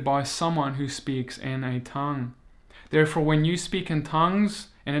said by someone who speaks in a tongue. Therefore, when you speak in tongues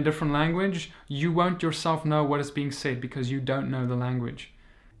in a different language, you won't yourself know what is being said because you don't know the language.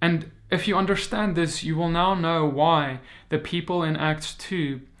 And if you understand this, you will now know why the people in Acts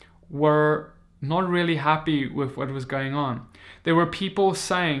 2 were not really happy with what was going on. There were people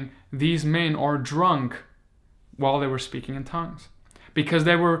saying these men are drunk while they were speaking in tongues. Because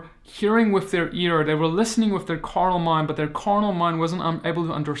they were hearing with their ear, they were listening with their carnal mind, but their carnal mind wasn't able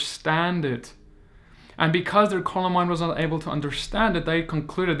to understand it. And because their carnal mind was not able to understand it, they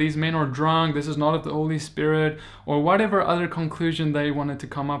concluded these men are drunk, this is not of the Holy Spirit, or whatever other conclusion they wanted to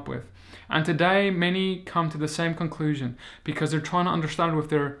come up with. And today, many come to the same conclusion because they're trying to understand with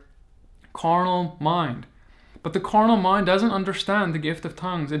their carnal mind. But the carnal mind doesn't understand the gift of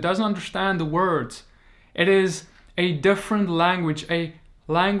tongues. It doesn't understand the words. It is a different language, a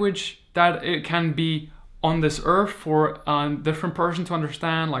language that it can be on this earth for a different person to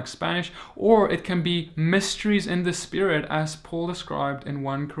understand, like Spanish, or it can be mysteries in the Spirit, as Paul described in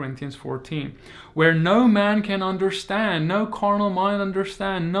 1 Corinthians 14, where no man can understand, no carnal mind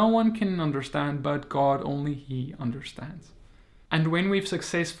understand, no one can understand, but God, only He understands. And when we've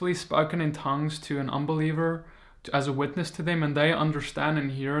successfully spoken in tongues to an unbeliever, as a witness to them, and they understand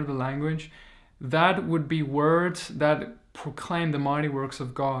and hear the language, that would be words that proclaim the mighty works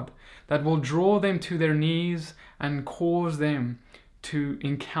of God, that will draw them to their knees and cause them to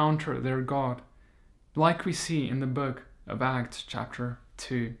encounter their God, like we see in the book of Acts chapter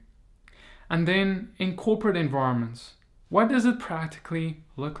 2. And then in corporate environments, what does it practically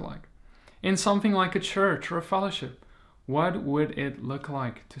look like? In something like a church or a fellowship, what would it look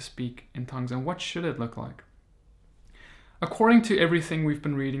like to speak in tongues, and what should it look like? According to everything we've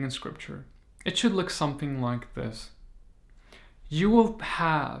been reading in Scripture, it should look something like this. You will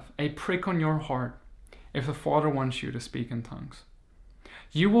have a prick on your heart if the Father wants you to speak in tongues.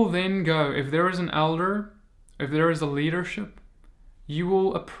 You will then go, if there is an elder, if there is a leadership, you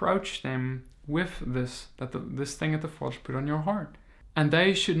will approach them with this thing that the Father's put on your heart. And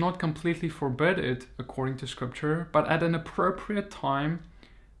they should not completely forbid it according to Scripture, but at an appropriate time,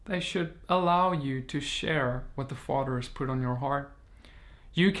 they should allow you to share what the Father has put on your heart.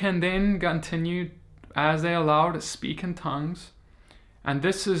 You can then continue, as they allow, to speak in tongues. And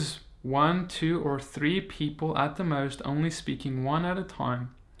this is 1, 2, or 3 people at the most, only speaking one at a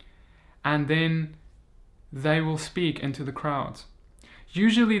time. And then they will speak into the crowds.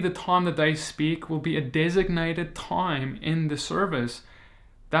 Usually the time that they speak will be a designated time in the service.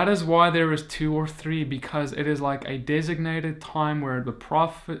 That is why there is 2 or 3, because it is like a designated time where the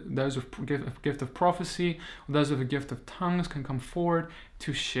prophet, those with gift of prophecy, or those with a gift of tongues can come forward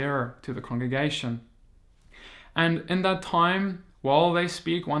to share to the congregation. And in that time, while they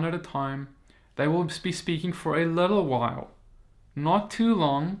speak one at a time, they will be speaking for a little while. Not too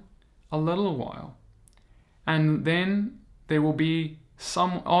long, a little while. And then there will be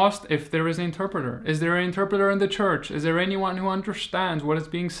some asked if there is an interpreter. Is there an interpreter in the church? Is there anyone who understands what is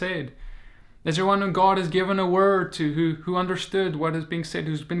being said? Is there one who God has given a word to who understood what is being said,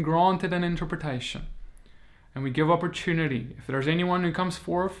 who's been granted an interpretation? And we give opportunity. If there's anyone who comes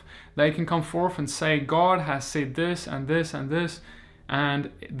forth, they can come forth and say, God has said this and this and this,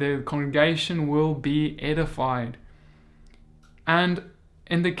 and the congregation will be edified. And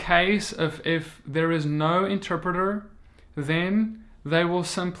in the case of if there is no interpreter, then they will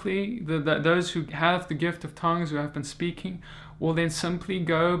simply, those who have the gift of tongues, who have been speaking, will then simply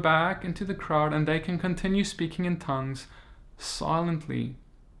go back into the crowd, and they can continue speaking in tongues silently,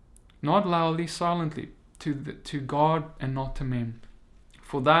 not loudly, silently, to God and not to men.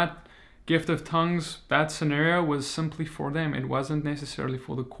 For that gift of tongues, that scenario was simply for them. It wasn't necessarily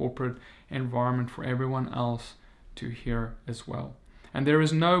for the corporate environment, for everyone else to hear as well. And there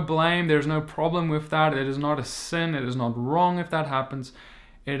is no blame, there's no problem with that. It is not a sin, it is not wrong if that happens.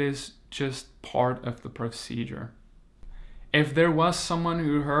 It is just part of the procedure. If there was someone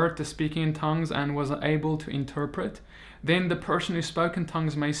who heard the speaking in tongues and was able to interpret, then the person who spoke in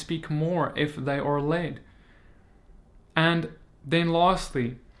tongues may speak more if they are led. And then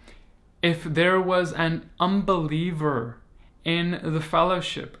lastly, if there was an unbeliever in the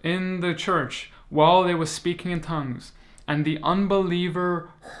fellowship, in the church, while they were speaking in tongues, and the unbeliever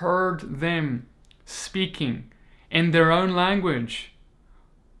heard them speaking in their own language,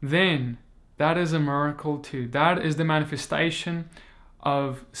 then that is a miracle too. That is the manifestation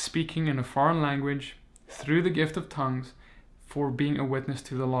of speaking in a foreign language through the gift of tongues for being a witness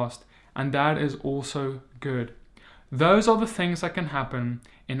to the lost. And that is also good. Those are the things that can happen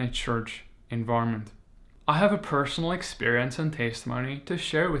in a church environment. I have a personal experience and testimony to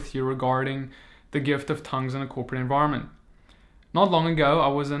share with you regarding the gift of tongues in a corporate environment. Not long ago, I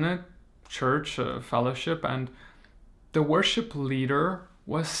was in a church, a fellowship, and the worship leader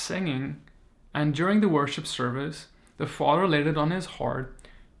was singing, and during the worship service, the Father laid it on his heart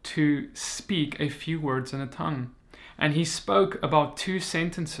to speak a few words in a tongue. And he spoke about 2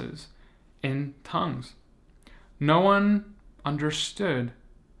 sentences in tongues. No one understood,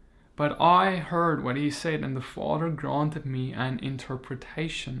 but I heard what he said, and the Father granted me an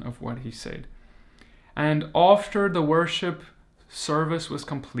interpretation of what he said. And after the worship service was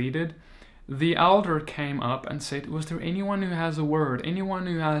completed, the elder came up and said, was there anyone who has a word, anyone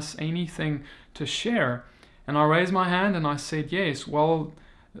who has anything to share? And I raised my hand and I said, yes. While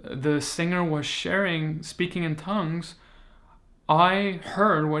the singer was speaking in tongues, I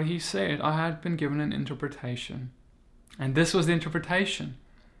heard what he said. I had been given an interpretation. And this was the interpretation.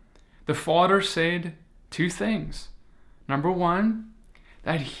 The Father said 2 things. Number 1,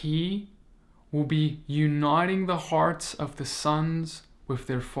 that he will be uniting the hearts of the sons with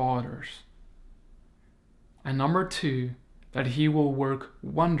their fathers. And number 2, that he will work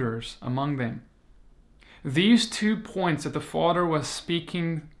wonders among them. These 2 points that the Father was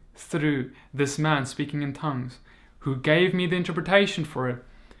speaking through this man speaking in tongues, who gave me the interpretation for it,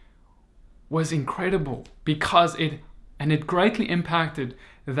 was incredible, because it And it greatly impacted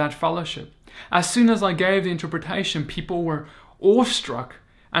that fellowship. As soon as I gave the interpretation, people were awestruck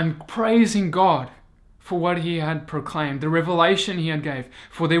and praising God for what he had proclaimed, the revelation he had gave.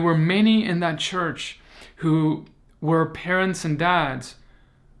 For there were many in that church who were parents and dads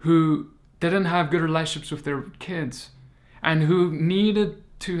who didn't have good relationships with their kids and who needed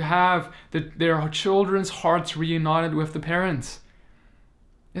to have their children's hearts reunited with the parents.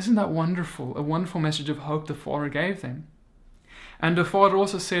 Isn't that wonderful? A wonderful message of hope the Father gave them. And the Father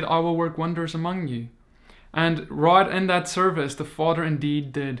also said, I will work wonders among you. And right in that service, the Father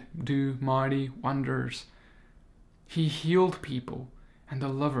indeed did do mighty wonders. He healed people and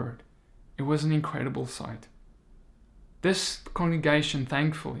delivered. It was an incredible sight. This congregation,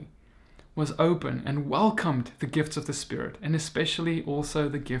 thankfully, was open and welcomed the gifts of the Spirit, and especially also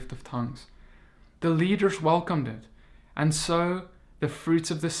the gift of tongues. The leaders welcomed it, and so the fruits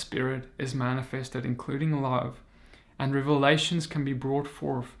of the Spirit is manifested, including love, and revelations can be brought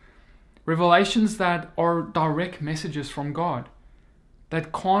forth. Revelations that are direct messages from God,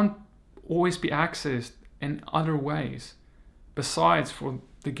 that can't always be accessed in other ways, besides for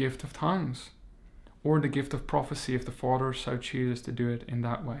the gift of tongues, or the gift of prophecy if the Father so chooses to do it in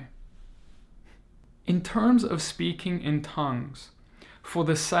that way. In terms of speaking in tongues, for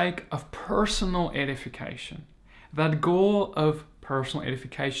the sake of personal edification, that goal of personal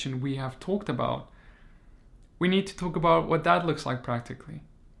edification we have talked about, we need to talk about what that looks like practically.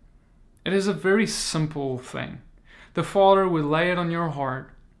 It is a very simple thing. The Father will lay it on your heart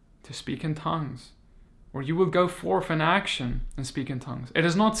to speak in tongues, or you will go forth in action and speak in tongues. It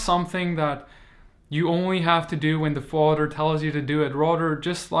is not something that you only have to do when the Father tells you to do it. Rather,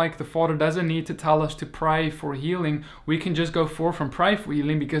 just like the Father doesn't need to tell us to pray for healing, we can just go forth and pray for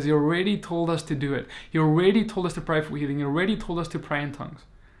healing because He already told us to do it. He already told us to pray for healing. He already told us to pray in tongues.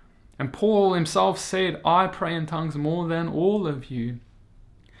 And Paul himself said, I pray in tongues more than all of you.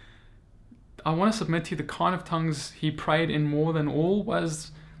 I want to submit to you the kind of tongues he prayed in more than all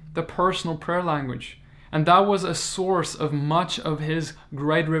was the personal prayer language. And that was a source of much of his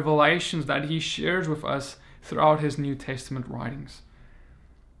great revelations that he shares with us throughout his New Testament writings.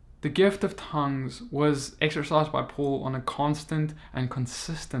 The gift of tongues was exercised by Paul on a constant and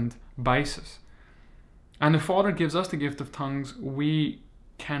consistent basis. And the Father gives us the gift of tongues, we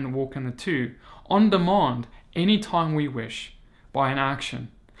can walk in it too, on demand, anytime we wish, by an action,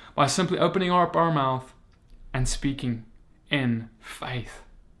 by simply opening up our mouth and speaking in faith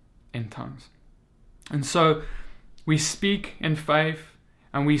in tongues. And so we speak in faith,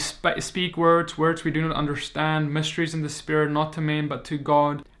 and we speak words we do not understand, mysteries in the Spirit, not to men but to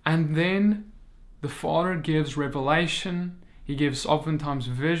God. And then the Father gives revelation, He gives oftentimes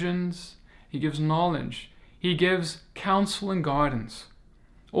visions, He gives knowledge, He gives counsel and guidance.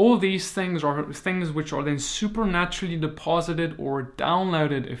 All these things are things which are then supernaturally deposited or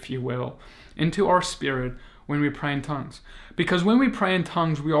downloaded, if you will, into our spirit when we pray in tongues. Because when we pray in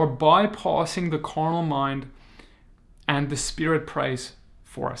tongues, we are bypassing the carnal mind, and the Spirit prays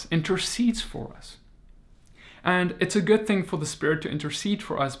for us, intercedes for us. And it's a good thing for the Spirit to intercede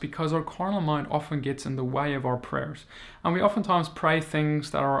for us because our carnal mind often gets in the way of our prayers. And we oftentimes pray things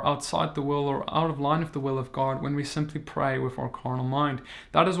that are outside the will or out of line with the will of God when we simply pray with our carnal mind.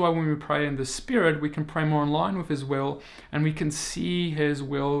 That is why when we pray in the Spirit, we can pray more in line with His will, and we can see His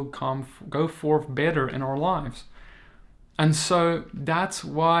will go forth better in our lives. And so that's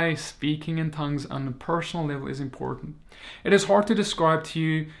why speaking in tongues on a personal level is important. It is hard to describe to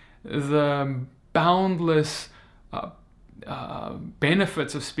you the boundless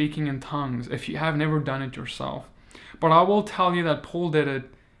benefits of speaking in tongues if you have never done it yourself. But I will tell you that Paul did it,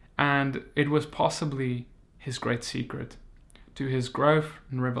 and it was possibly his great secret to his growth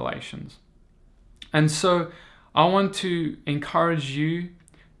and revelations. And so I want to encourage you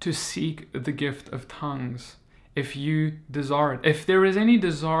to seek the gift of tongues if you desire it. If there is any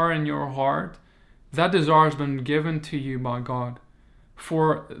desire in your heart, that desire has been given to you by God.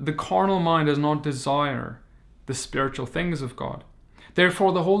 For the carnal mind does not desire the spiritual things of God.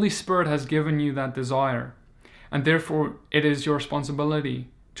 Therefore, the Holy Spirit has given you that desire. And therefore, it is your responsibility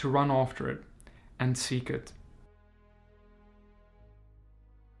to run after it and seek it.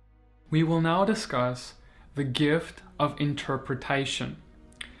 We will now discuss the gift of interpretation.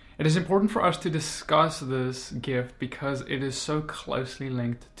 It is important for us to discuss this gift because it is so closely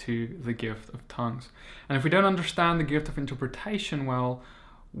linked to the gift of tongues. And if we don't understand the gift of interpretation well,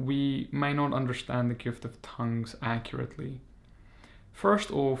 we may not understand the gift of tongues accurately. First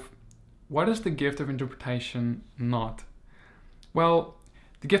off, what is the gift of interpretation not? Well,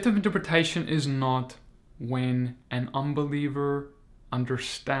 the gift of interpretation is not when an unbeliever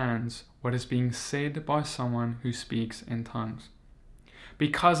understands what is being said by someone who speaks in tongues.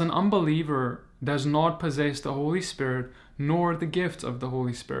 Because an unbeliever does not possess the Holy Spirit nor the gifts of the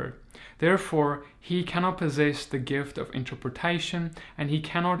Holy Spirit. Therefore, he cannot possess the gift of interpretation, and he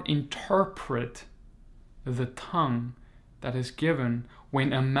cannot interpret the tongue that is given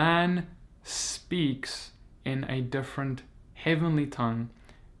when a man speaks in a different heavenly tongue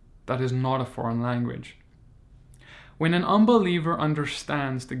that is not a foreign language. When an unbeliever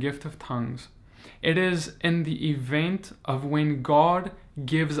understands the gift of tongues, it is in the event of when God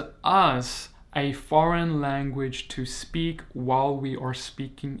gives us a foreign language to speak while we are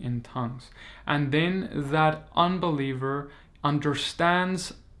speaking in tongues. And then that unbeliever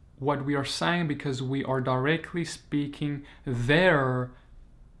understands what we are saying because we are directly speaking their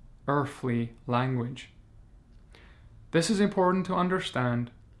earthly language. This is important to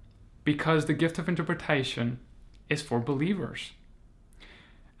understand because the gift of interpretation is for believers.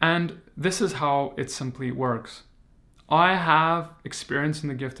 And this is how it simply works. I have experience in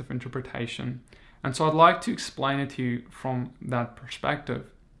the gift of interpretation, and so I'd like to explain it to you from that perspective.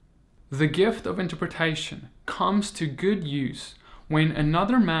 The gift of interpretation comes to good use when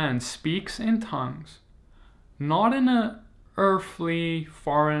another man speaks in tongues, not in an earthly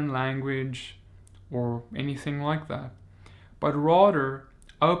foreign language or anything like that, but rather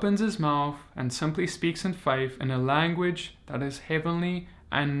opens his mouth and simply speaks in faith in a language that is heavenly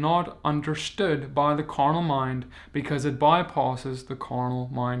and not understood by the carnal mind because it bypasses the carnal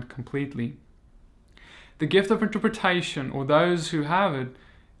mind completely. The gift of interpretation, or those who have it,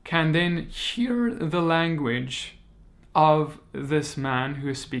 can then hear the language of this man who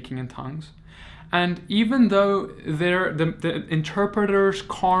is speaking in tongues. And even though the interpreter's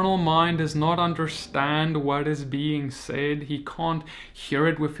carnal mind does not understand what is being said, he can't hear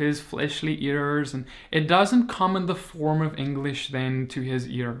it with his fleshly ears, and it doesn't come in the form of English then to his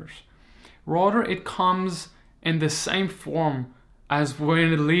ears. Rather, it comes in the same form as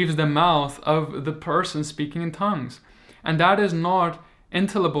when it leaves the mouth of the person speaking in tongues. And that is not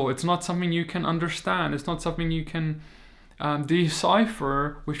intelligible. It's not something you can understand. It's not something you can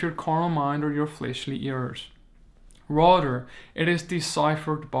decipher with your carnal mind or your fleshly ears. Rather, it is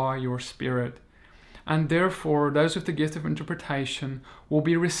deciphered by your spirit. And therefore, those with the gift of interpretation will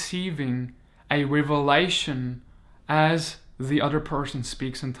be receiving a revelation as the other person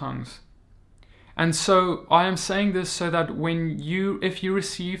speaks in tongues. And so I am saying this so that if you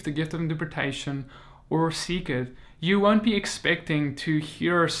receive the gift of interpretation or seek it, you won't be expecting to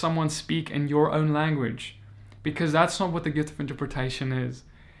hear someone speak in your own language. Because that's not what the gift of interpretation is.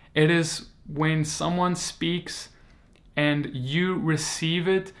 It is when someone speaks and you receive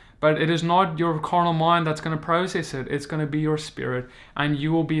it, but it is not your carnal mind that's going to process it. It's going to be your spirit, and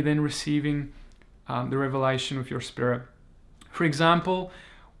you will be then receiving the revelation with your spirit. For example,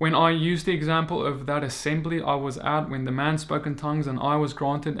 when I used the example of that assembly I was at when the man spoke in tongues and I was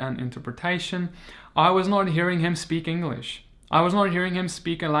granted an interpretation, I was not hearing him speak English. I was not hearing him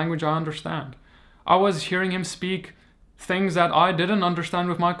speak a language I understand. I was hearing him speak things that I didn't understand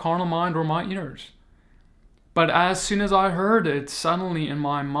with my carnal mind or my ears. But as soon as I heard it, suddenly in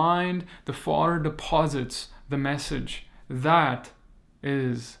my mind, the Father deposits the message. That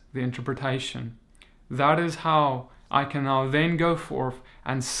is the interpretation. That is how I can now then go forth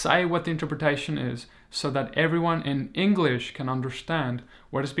and say what the interpretation is, so that everyone in English can understand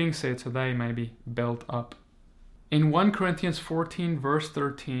what is being said so they may be built up. In 1 Corinthians 14 verse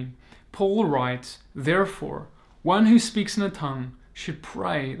 13, Paul writes, "Therefore, one who speaks in a tongue should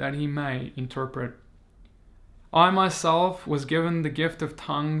pray that he may interpret." I myself was given the gift of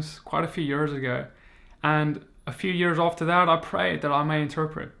tongues quite a few years ago, and a few years after that I prayed that I may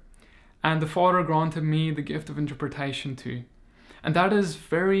interpret. And the Father granted me the gift of interpretation too. And that is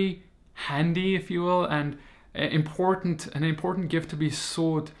very handy, if you will, and an important gift to be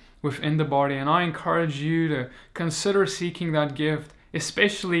sought within the body. And I encourage you to consider seeking that gift,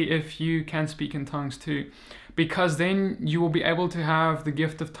 especially if you can speak in tongues too, because then you will be able to have the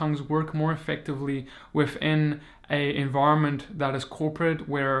gift of tongues work more effectively within an environment that is corporate,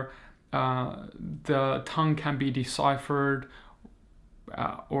 where the tongue can be deciphered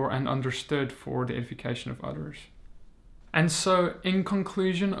and understood for the edification of others. And so, in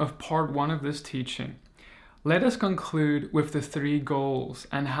conclusion of part 1 of this teaching, let us conclude with the 3 goals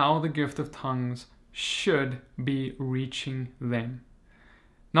and how the gift of tongues should be reaching them.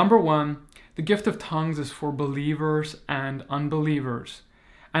 Number 1, the gift of tongues is for believers and unbelievers.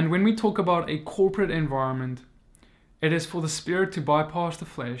 And when we talk about a corporate environment, it is for the Spirit to bypass the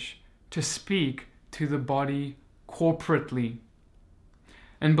flesh to speak to the body corporately.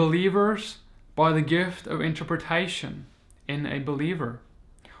 And believers, by the gift of interpretation, in a believer,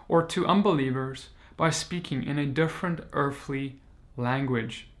 or to unbelievers by speaking in a different earthly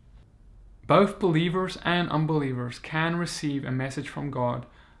language. Both believers and unbelievers can receive a message from God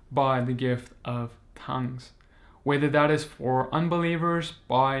by the gift of tongues. Whether that is for unbelievers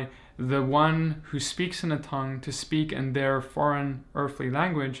by the one who speaks in a tongue to speak in their foreign earthly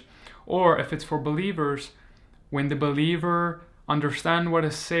language, or if it's for believers when the believer understands what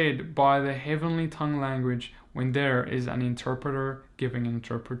is said by the heavenly tongue language when there is an interpreter giving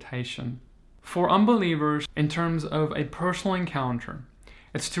interpretation. For unbelievers, in terms of a personal encounter,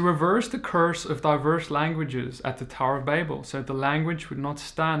 it's to reverse the curse of diverse languages at the Tower of Babel, so that the language would not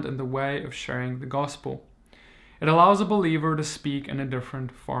stand in the way of sharing the gospel. It allows a believer to speak in a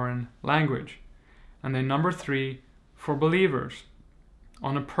different foreign language. And then number 3, for believers,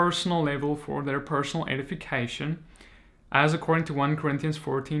 on a personal level for their personal edification, as according to 1 Corinthians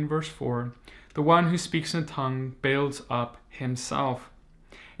 14 verse 4, the one who speaks in a tongue builds up himself.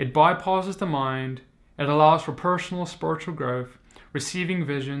 It bypasses the mind, it allows for personal spiritual growth, receiving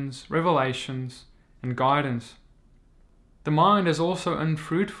visions, revelations, and guidance. The mind is also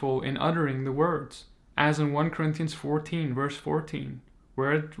unfruitful in uttering the words, as in 1 Corinthians 14 verse 14,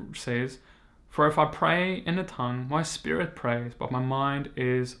 where it says, "For if I pray in a tongue, my spirit prays, but my mind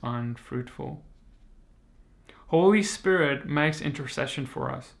is unfruitful." Holy Spirit makes intercession for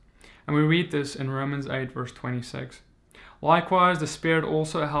us, and we read this in Romans 8 verse 26. Likewise, the Spirit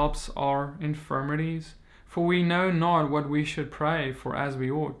also helps our infirmities, for we know not what we should pray for as we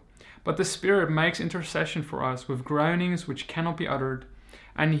ought. But the Spirit makes intercession for us with groanings which cannot be uttered.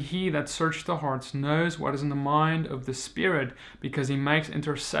 And he that searches the hearts knows what is in the mind of the Spirit, because he makes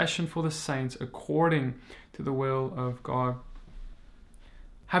intercession for the saints according to the will of God.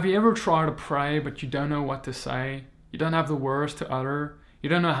 Have you ever tried to pray but you don't know what to say? You don't have the words to utter. You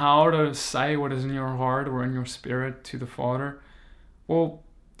don't know how to say what is in your heart or in your spirit to the Father. Well,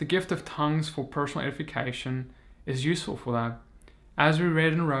 the gift of tongues for personal edification is useful for that. As we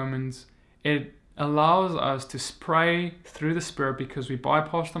read in Romans, it allows us to pray through the Spirit because we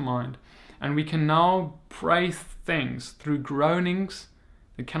bypass the mind, and we can now pray things through groanings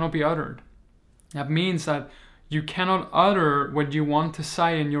that cannot be uttered. That means that you cannot utter what you want to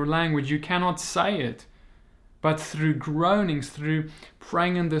say in your language. You cannot say it. But through groanings, through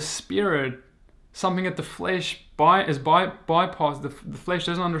praying in the Spirit, something that the flesh bypasses, the flesh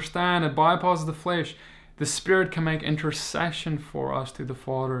doesn't understand, it bypasses the flesh. The Spirit can make intercession for us to the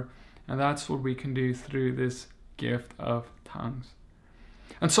Father. And that's what we can do through this gift of tongues.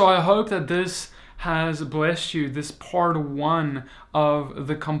 And so I hope that this has blessed you, this part 1 of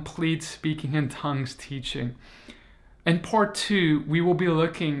the complete speaking in tongues teaching. In part 2, we will be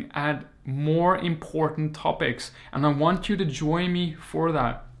looking at more important topics, and I want you to join me for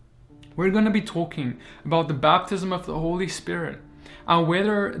that. We're going to be talking about the baptism of the Holy Spirit, and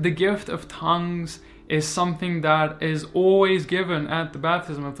whether the gift of tongues is something that is always given at the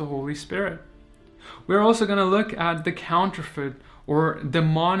baptism of the Holy Spirit. We're also going to look at the counterfeit or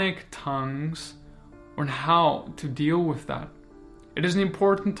demonic tongues and how to deal with that. It is an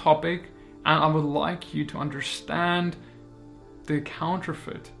important topic, and I would like you to understand the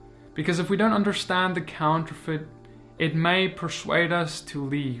counterfeit. Because if we don't understand the counterfeit, it may persuade us to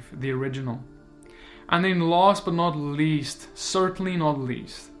leave the original. And then last but not least, certainly not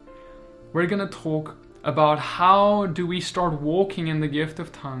least, we're going to talk about how do we start walking in the gift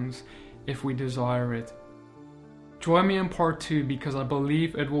of tongues if we desire it. Join me in part 2 because I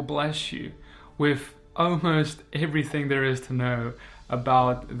believe it will bless you with almost everything there is to know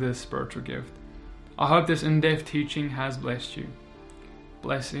about this spiritual gift. I hope this in-depth teaching has blessed you.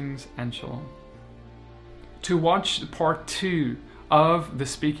 Blessings and shalom. To watch part 2 of the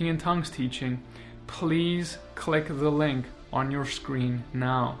Speaking in Tongues teaching, please click the link on your screen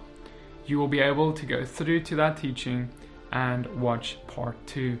now. You will be able to go through to that teaching and watch part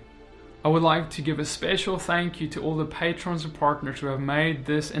 2. I would like to give a special thank you to all the patrons and partners who have made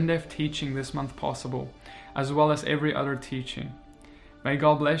this in-depth teaching this month possible, as well as every other teaching. May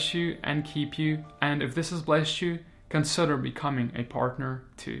God bless you and keep you, and if this has blessed you, consider becoming a partner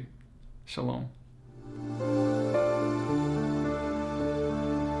too. Shalom.